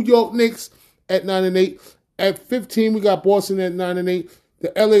my New York Knicks at 9-8. At 15, we got Boston at 9-8.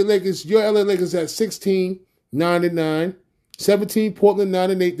 The LA Lakers, your LA Lakers at 16, 9-9. 17, Portland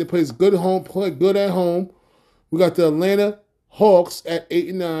 9-8. They play good at home. We got the Atlanta Hawks at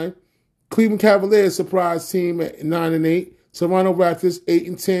 8-9. Cleveland Cavaliers surprise team at 9-8. Toronto Raptors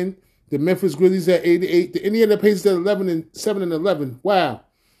 8-10. The Memphis Grizzlies at 8-8. The Indiana Pacers at 7-11. Wow.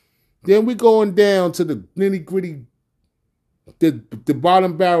 Then we going down to the nitty gritty, the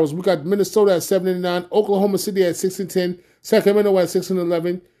bottom barrels. We got Minnesota at 7-9. Oklahoma City at 6-10. Sacramento at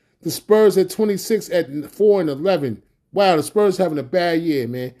 6-11. The Spurs at 26 at 4-11. Wow, the Spurs having a bad year,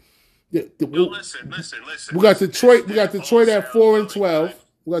 man. Listen. We got Detroit. We got Detroit at 4-12.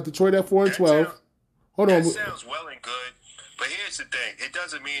 We got Detroit at 4-12. Hold on. That sounds well and good, but here's the thing: it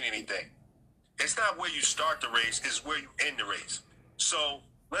doesn't mean anything. It's not where you start the race; it's where you end the race. So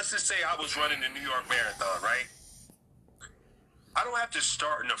let's just say I was running the New York Marathon, right? I don't have to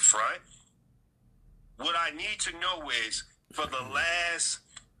start in the front. What I need to know is, for the last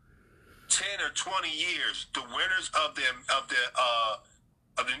 10 or 20 years, the winners of the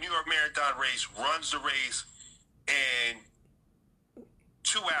New York Marathon race runs the race in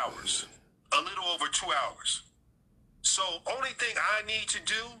 2 hours, a little over 2 hours. So only thing I need to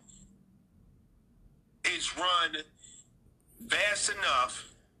do is run fast enough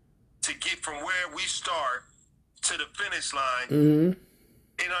to get from where we start to the finish line in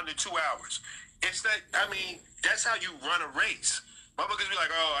under 2 hours. It's that, that's how you run a race. Motherfuckers be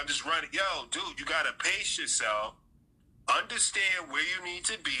like, oh, I just run it. Yo, dude, you got to pace yourself, understand where you need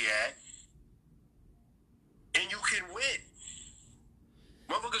to be at, and you can win.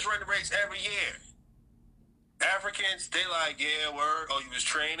 Motherfuckers run the race every year. Africans, they like, yeah, word. Oh, you was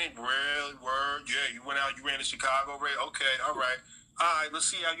training? Really? Word? Yeah, you went out, you ran the Chicago race? Okay, all right. All right, let's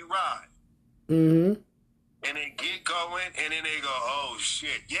see how you ride. Mm-hmm. And they get going, and then they go, oh,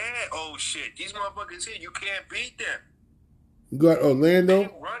 shit. Yeah, oh, shit. These motherfuckers here, you can't beat them. You got Orlando.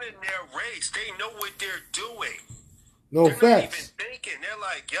 They're running their race. They know what they're doing. No they're facts. They're not even thinking. They're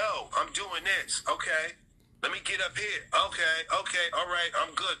like, yo, I'm doing this. Okay. Let me get up here. Okay. All right.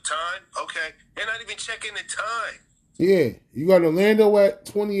 I'm good. Time. Okay. They're not even checking the time. Yeah. You got Orlando at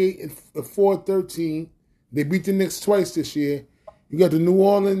 28 and 4-13. They beat the Knicks twice this year. You got the New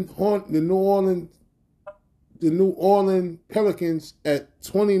Orleans Pelicans at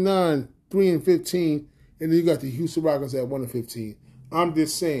 29, 3-15. And then you got the Houston Rockets at 1-15. I'm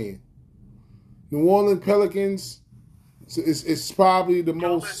just saying. New Orleans Pelicans is probably the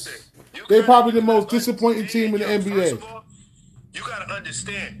most... They're probably the most disappointing team in the NBA. First of all, you got to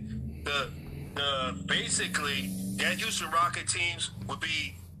understand, basically, that Houston Rocket teams would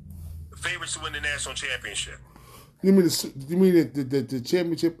be favorites to win the national championship. You mean the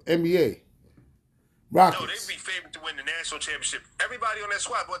championship NBA? Rockets. No, they'd be favored to win the national championship. Everybody on that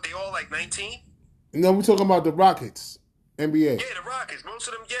squad, what, they all like 19? No, we're talking about the Rockets, NBA. Yeah, the Rockets. Most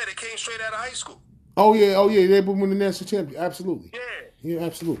of them, they came straight out of high school. Oh yeah, they would win the national championship. Absolutely. Yeah,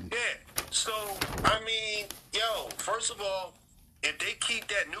 absolutely. Yeah. So, first of all, if they keep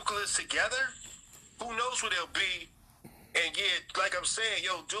that nucleus together, who knows where they'll be? And yeah, like I'm saying,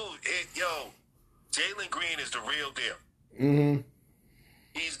 Jalen Green is the real deal. Mm-hmm.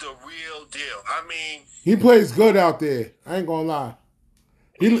 He's the real deal. He plays good out there. I ain't gonna lie.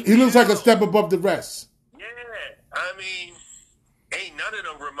 He looks like a step above the rest. Yeah, ain't none of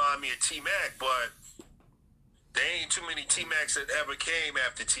them remind me of T-Mac, but there ain't too many T-Macs that ever came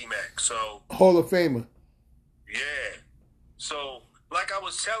after T-Mac. So Hall of Famer. Yeah. So, like I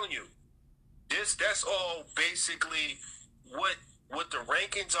was telling you, That's all basically what the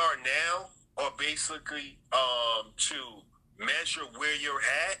rankings are now, are basically to measure where you're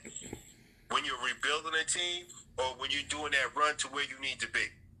at when you're rebuilding a team or when you're doing that run to where you need to be.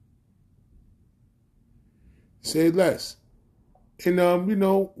 Say less. And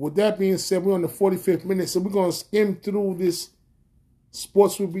with that being said, we're on the 45th minute, so we're gonna skim through this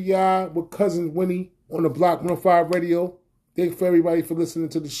Sports with BI with Cousin Winnie on the Block 105 Radio. Thanks for everybody for listening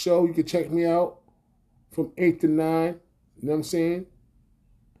to the show. You can check me out from 8 to 9. You know what I'm saying?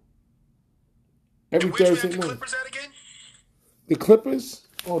 Every Thursday morning. The Clippers at again? The Clippers?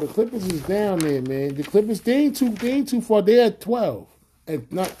 Oh, the Clippers is down there, man. The Clippers, they ain't too far. They're at 12.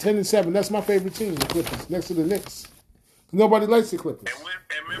 At not 10 and 7. That's my favorite team, the Clippers, next to the Knicks. Nobody likes the Clippers.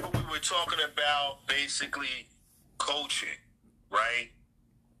 And remember we were talking about basically coaching, right?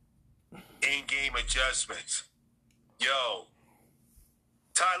 In-game adjustments. Yo,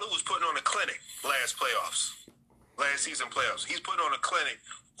 Ty Lue was putting on a clinic last season playoffs. He's putting on a clinic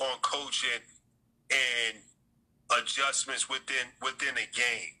on coaching and adjustments within the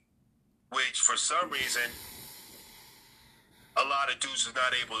game, which for some reason a lot of dudes are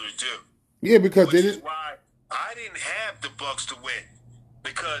not able to do. Yeah, because which is why I didn't have the Bucks to win,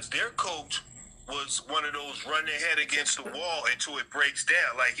 because their coach was one of those run their head against the wall until it breaks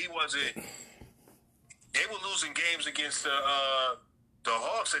down. Like he wasn't. They were losing games against the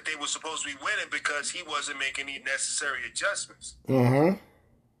Hawks that they were supposed to be winning because he wasn't making any necessary adjustments. Uh-huh.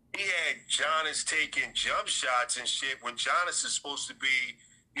 He had Giannis taking jump shots and shit when Giannis is supposed to be,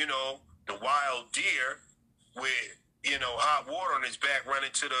 the wild deer with, hot water on his back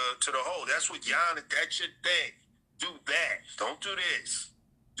running to the hole. That's what Giannis, that's your thing. Do that. Don't do this.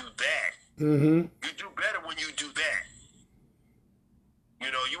 Do that. Mm-hmm. You do better when you do that.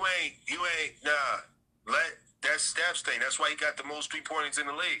 You ain't, that's Steph's thing. That's why he got the most 3-pointers in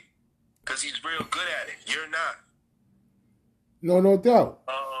the league. Because he's real good at it. You're not. No doubt.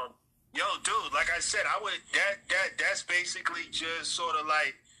 Yo, dude, like I said, that's basically just sort of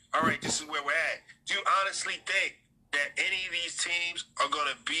like, all right, this is where we're at. Do you honestly think that any of these teams are going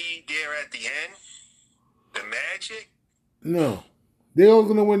to be there at the end? The Magic? No. They're all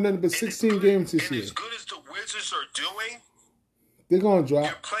going to win nothing but 16 games this year. And as good as the Wizards are doing, they're going to drop.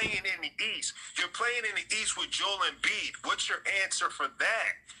 You're playing in the East. You're playing in the East with Joel Embiid. What's your answer for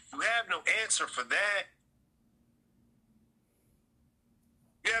that? You have no answer for that.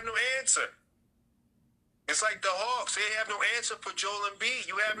 You have no answer. It's like the Hawks. They have no answer for Joel Embiid.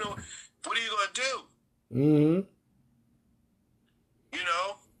 You have no. What are you going to do? Mm-hmm.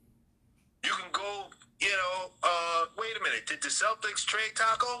 You can go. Wait a minute. Did the Celtics trade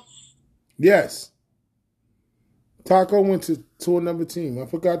Taco? Yes. Taco went to another team. I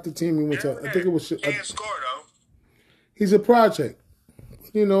forgot the team he went to. I think it was. He didn't score though. He's a project.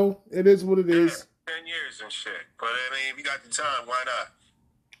 It is what it is. 10 years and shit. But I mean, if you got the time, why not?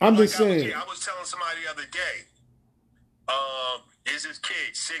 I'm just saying. I was telling somebody the other day. Is this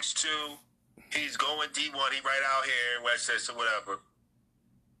kid 6'2"? He's going D1. He right out here in Westchester, whatever.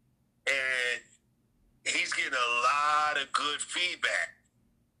 And he's getting a lot of good feedback.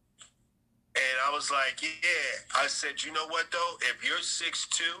 And I was like, yeah. I said, you know what, though? If you're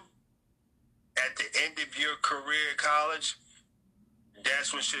 6'2", at the end of your career in college,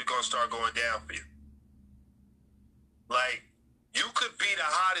 that's when shit gonna start going down for you. Like, you could be the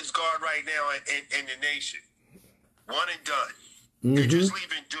hottest guard right now in the nation. One and done. Mm-hmm. You're just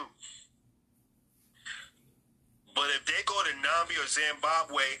leaving Duke. But if they go to Namibia or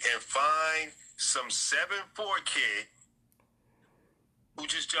Zimbabwe and find some 7'4" kid who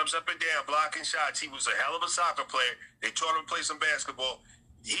just jumps up and down, blocking shots, he was a hell of a soccer player. They taught him to play some basketball.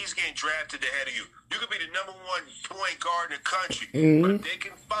 He's getting drafted ahead of you. You could be the number one point guard in the country. Mm-hmm. But if they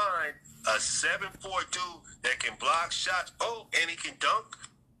can find a 7'4" dude that can block shots, and he can dunk,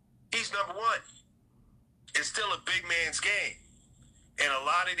 he's number one. It's still a big man's game. And a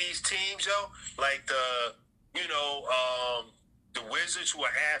lot of these teams, like the Wizards who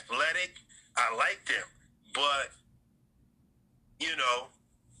are athletic, I like them. But, you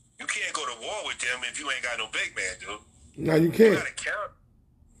can't go to war with them if you ain't got no big man, dude. No, you can't. You gotta count.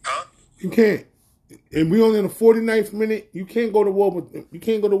 Huh? You can't. And we only in the 49th minute. You can't go to war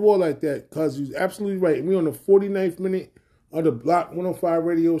like that, because you're absolutely right. We on the 49th minute of the Block 105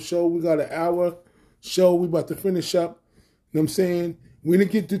 Radio show. We got an hour show. We about to finish up. You know what I'm saying? We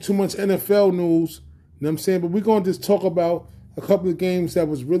didn't get through too much NFL news. You know what I'm saying? But we're going to just talk about a couple of games that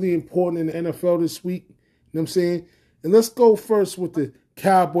was really important in the NFL this week. You know what I'm saying? And let's go first with the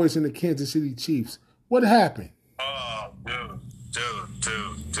Cowboys and the Kansas City Chiefs. What happened? Oh, dude.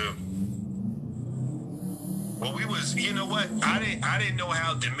 Well, we was, you know what? I didn't know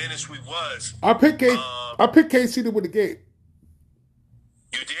how diminished we was. I picked KC to win the game.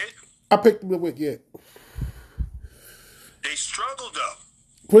 You did? I picked them to win. Yeah. They struggled though.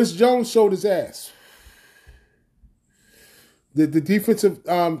 Chris Jones showed his ass. The defensive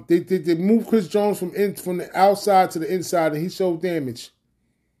they moved Chris Jones from the outside to the inside, and he showed damage.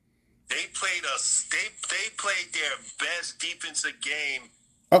 They played they played their best defensive game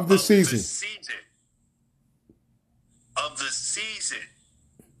of the season.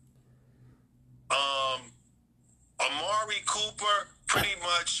 Amari Cooper pretty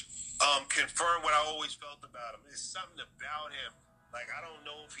much confirmed what I always felt about him. There's something about him. Like, I don't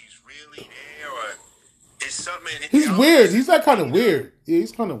know if he's really there or it's something. He's weird. He's like kind of weird. Yeah,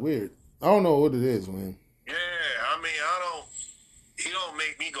 he's kind of weird. I don't know what it is, man. Yeah, I mean, he don't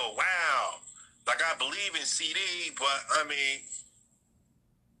make me go, wow. Like, I believe in CD, but I mean,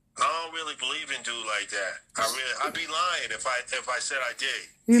 I don't really believe in dude like that. I'd be lying if I said I did.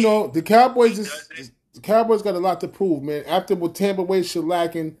 You know, the Cowboys got a lot to prove, man. After what Tampa Bay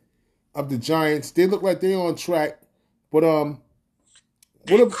shellacking of the Giants, they look like they're on track. But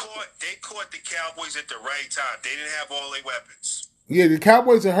they caught the Cowboys at the right time. They didn't have all their weapons. Yeah, the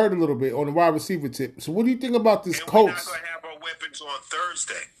Cowboys are hurt a little bit on the wide receiver tip. So what do you think about this Colts? We're not going to have our weapons on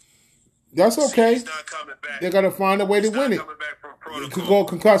Thursday. That's okay. He's not coming back. They got to find a way to win it. Coming back from protocol. It could go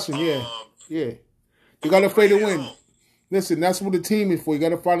concussion, yeah. You got to find to win. Listen, that's what the team is for. You got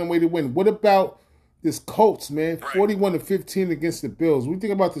to find a way to win. What about this Colts, man? 41-15 against the Bills. What do you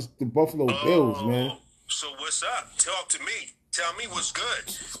think about the Buffalo Bills, man? So what's up? Talk to me. Tell me what's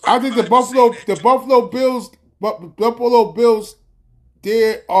good. I think the Buffalo Bills,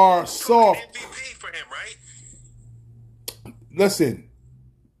 they are soft. MVP for him, right? Listen,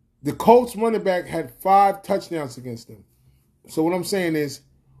 the Colts running back had 5 touchdowns against them. So what I'm saying is,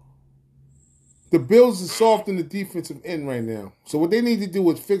 the Bills are soft in the defensive end right now. So what they need to do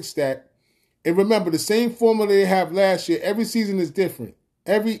is fix that. And remember, the same formula they have last year, every season is different.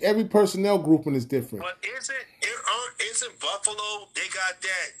 Every personnel grouping is different. But isn't Buffalo, they got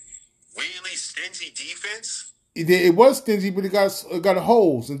that really stingy defense? It was stingy, but it got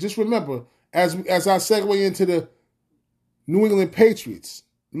holes. And just remember, as I segue into the New England Patriots,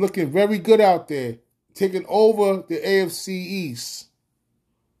 looking very good out there, taking over the AFC East.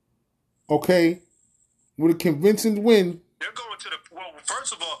 Okay? With a convincing win. They're going to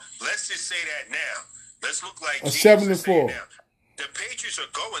first of all, let's just say that now. Let's look like 7-4. The Patriots are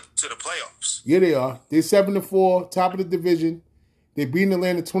going to the playoffs. Yeah, they are. They're 7-4, top of the division. They beating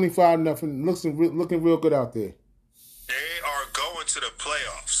Atlanta 25-0. Looking real good out there. They are going to the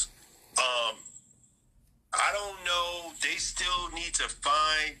playoffs. I don't know. They still need to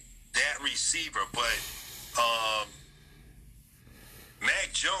find that receiver, but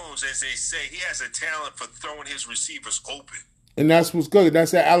Mac Jones, as they say, he has a talent for throwing his receivers open. And that's what's good.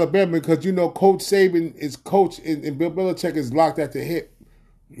 That's at Alabama because, you know, Coach Saban is coach and Bill Belichick is locked at the hip.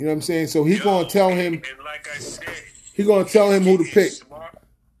 You know what I'm saying? So he's going to tell him. And like I said, he's going to tell him who to pick.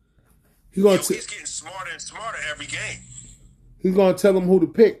 He's getting smarter and smarter every game. He's going to tell him who to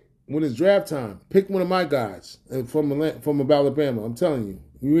pick when it's draft time. Pick one of my guys from Alabama. I'm telling you.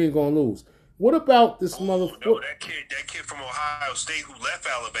 You ain't going to lose. What about this motherfucker? No, that kid from Ohio State who left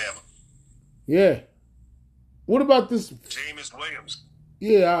Alabama. Yeah. What about this? Jameis Williams.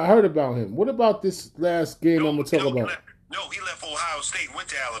 Yeah, I heard about him. What about this last game I'm going to talk about? He left Ohio State and went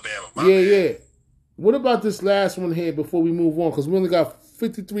to Alabama. Yeah. What about this last one here before we move on? Because we only got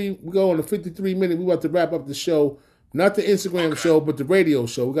 53. We go on a 53-minute. We about to wrap up the show. Not the Instagram show, but the radio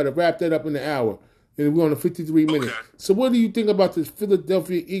show. We got to wrap that up in an hour. And we're on a 53-minute. Okay. So what do you think about the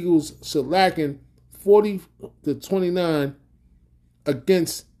Philadelphia Eagles shellacking 40-29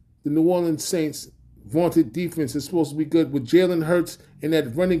 against the New Orleans Saints? Vaunted defense is supposed to be good with Jalen Hurts and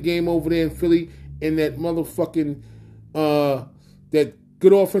that running game over there in Philly and that motherfucking that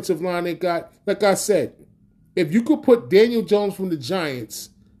good offensive line they got. Like I said, if you could put Daniel Jones from the Giants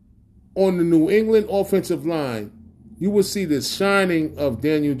on the New England offensive line, you will see the shining of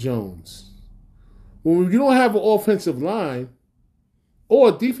Daniel Jones. When you don't have an offensive line or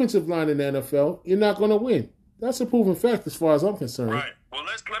a defensive line in the NFL, you're not going to win. That's a proven fact as far as I'm concerned. Right. Well,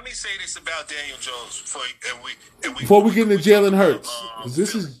 let me say this about Daniel Jones before we get into Jalen Hurts.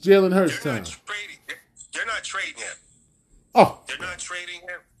 This is Jalen Hurts time. They're not trading him. Oh. They're not trading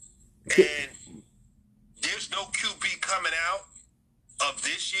him. And there's no QB coming out of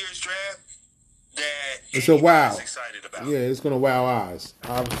this year's draft that it's a wow. Excited about. Yeah, it's going to wow eyes.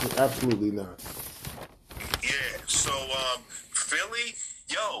 Absolutely not. Yeah, so Philly,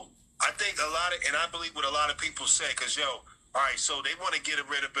 I think and I believe what a lot of people say, because, All right, so they want to get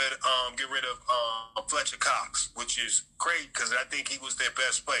rid of Fletcher Cox, which is great because I think he was their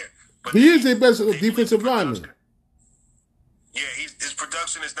best player. But He is their best defensive lineman. Yeah, his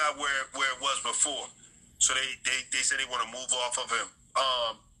production is not where it was before. So they said they want to move off of him.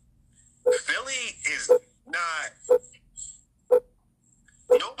 Philly is not.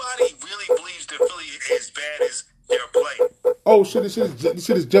 Nobody really believes that Philly is as bad as their play. Oh shit! This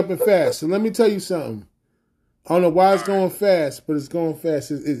shit is jumping fast. So let me tell you something. I don't know why it's going fast, but it's going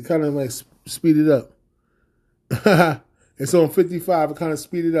fast. It kind of like speeded up. It's on 55. It kind of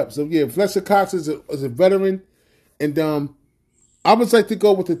speeded up. So yeah, Fletcher Cox is a veteran, and I would like to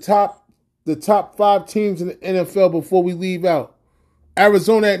go with the top 5 teams in the NFL before we leave out.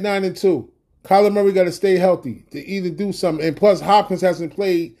 Arizona at 9-2. Kyler Murray got to stay healthy to either do something, and plus Hopkins hasn't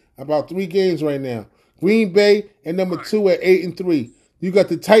played about 3 games right now. Green Bay at number 2 at 8-3. You got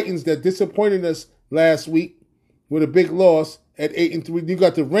the Titans that disappointed us last week with a big loss at 8-3. You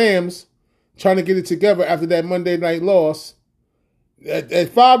got the Rams trying to get it together after that Monday night loss. At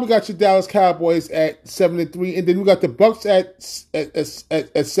 5, we got your Dallas Cowboys at 7-3, and then we got the Bucks at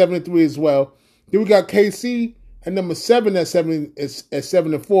 7-3 as well. Then we got KC at number 7 at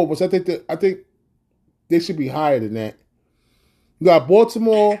 7-4, which I think they should be higher than that. You got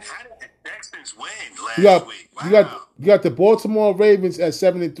Baltimore. How did the Texans win last week? Wow. You got the Baltimore Ravens at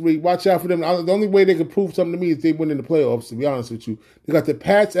 7-3. Watch out for them. The only way they can prove something to me is they win in the playoffs, to be honest with you. They got the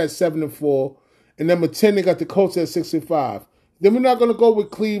Pats at 7-4. And number 10, they got the Colts at 6-5. Then we're not gonna go with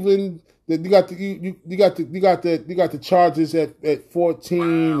Cleveland. You got the Chargers at 14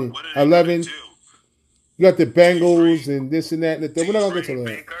 and 11. You got the Bengals and this and that and the thing. We're not gonna get to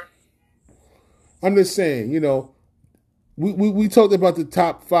that. I'm just saying, we talked about the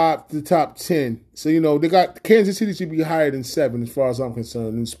top 5, the top 10. So, they got Kansas City should be higher than 7 as far as I'm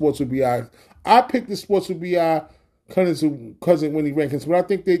concerned. And sports would be I picked the sports would be cousin Winnie rankings, but I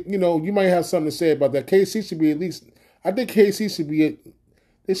think that, you might have something to say about that. KC should be at least, I think KC should be,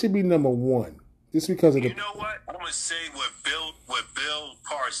 they should be number 1. Just because of You know what? I'm going to say what Bill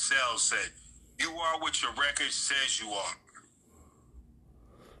Parcells said. You are what your record says you are.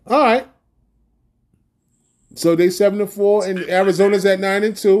 All right. So they 7-4 and Arizona's at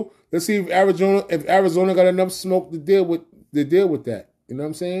 9-2. Let's see if Arizona got enough smoke to deal with that. You know what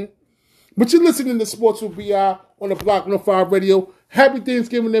I'm saying? But you're listening to Sports with BI on the Block 105 Radio. Happy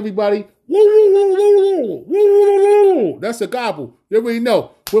Thanksgiving, everybody. That's a gobble. You already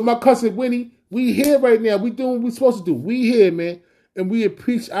know. With my cousin Winnie, we here right now. We doing what we supposed to do. We here, man. And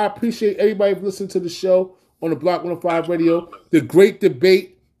I appreciate everybody listening to the show on the Block 105 Radio. The great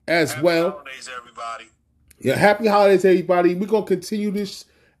debate as well. Happy holidays, everybody. Yeah, happy holidays, everybody. We're going to continue this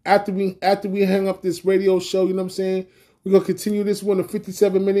after we hang up this radio show, you know what I'm saying? We're going to continue this one, a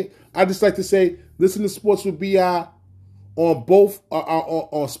 57-minute. I just like to say, listen to Sports with BI on both,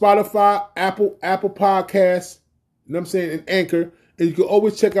 on Spotify, Apple Podcasts, you know what I'm saying, and Anchor. And you can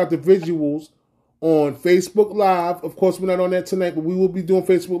always check out the visuals on Facebook Live. Of course, we're not on that tonight, but we will be doing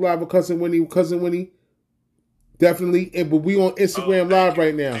Facebook Live with Cousin Winnie. Definitely. But we on Instagram Live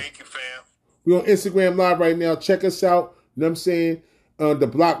right now. Thank you, fam. We're on Instagram Live right now. Check us out. You know what I'm saying? The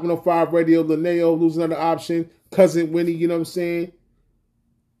Block 105 Radio, Linneo, losing another option. Cousin Winnie, you know what I'm saying?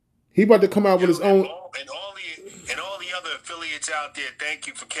 He about to come out with his own. And all the other affiliates out there, thank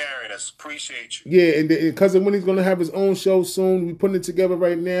you for carrying us. Appreciate you. Yeah, and Cousin Winnie's going to have his own show soon. We putting it together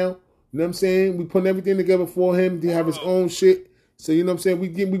right now. You know what I'm saying? We putting everything together for him to have his own shit. So, you know what I'm saying?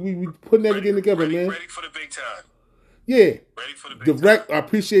 We putting everything together, man. Ready for the big time. Yeah. Ready for the big time. Rec, I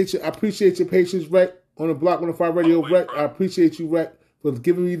appreciate you. I appreciate your patience, Rec, on the Block 105 Radio. Rec, I appreciate you, Rec, for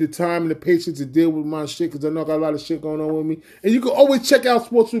giving me the time and the patience to deal with my shit, because I know I got a lot of shit going on with me. And you can always check out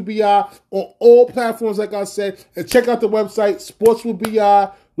Sports with BI on all platforms, like I said. And check out the website, Sports with BI,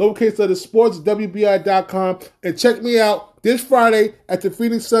 lowercase letter sports, WBI.com. And check me out this Friday at the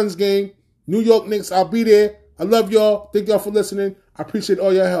Phoenix Suns game, New York Knicks. I'll be there. I love y'all. Thank y'all for listening. I appreciate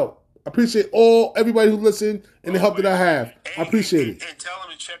all your help. I appreciate everybody who listened and the help that I have. I appreciate it. And tell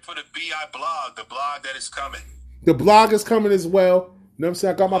them to check for the BI blog, the blog that is coming. The blog is coming as well. You know what I'm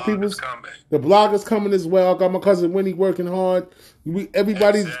saying? I got my people's. The blog is coming as well. I got my cousin Winnie working hard.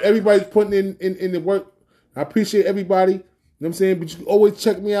 Everybody's putting in the work. I appreciate everybody. You know what I'm saying? But you can always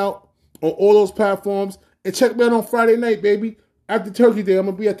check me out on all those platforms. And check me out on Friday night, baby. After Turkey Day, I'm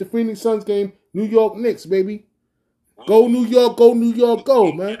going to be at the Phoenix Suns game, New York Knicks, baby. Go New York, go New York,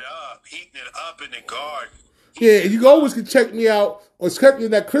 go, man. Heating it up in the garden. Yeah, you can always check me out. Or check me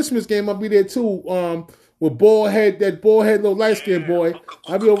that Christmas game. I'll be there too. With that bald head little light skinned boy.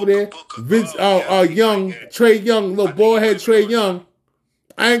 I'll be over there. Vince, Trey Young, little bald head Trey Young.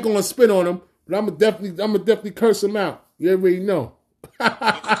 I ain't gonna spit on him, but I'm gonna definitely curse him out. You already know. Booker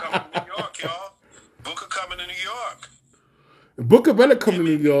coming to New York, y'all. Booker coming to New York. Booker better come to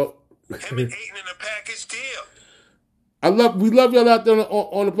New York. Him and Ayton in a package deal. We love y'all out there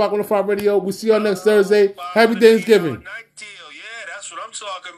on the Block 105 Radio. We'll see y'all next Thursday. Happy Thanksgiving. Night deal. Yeah, that's what I'm talking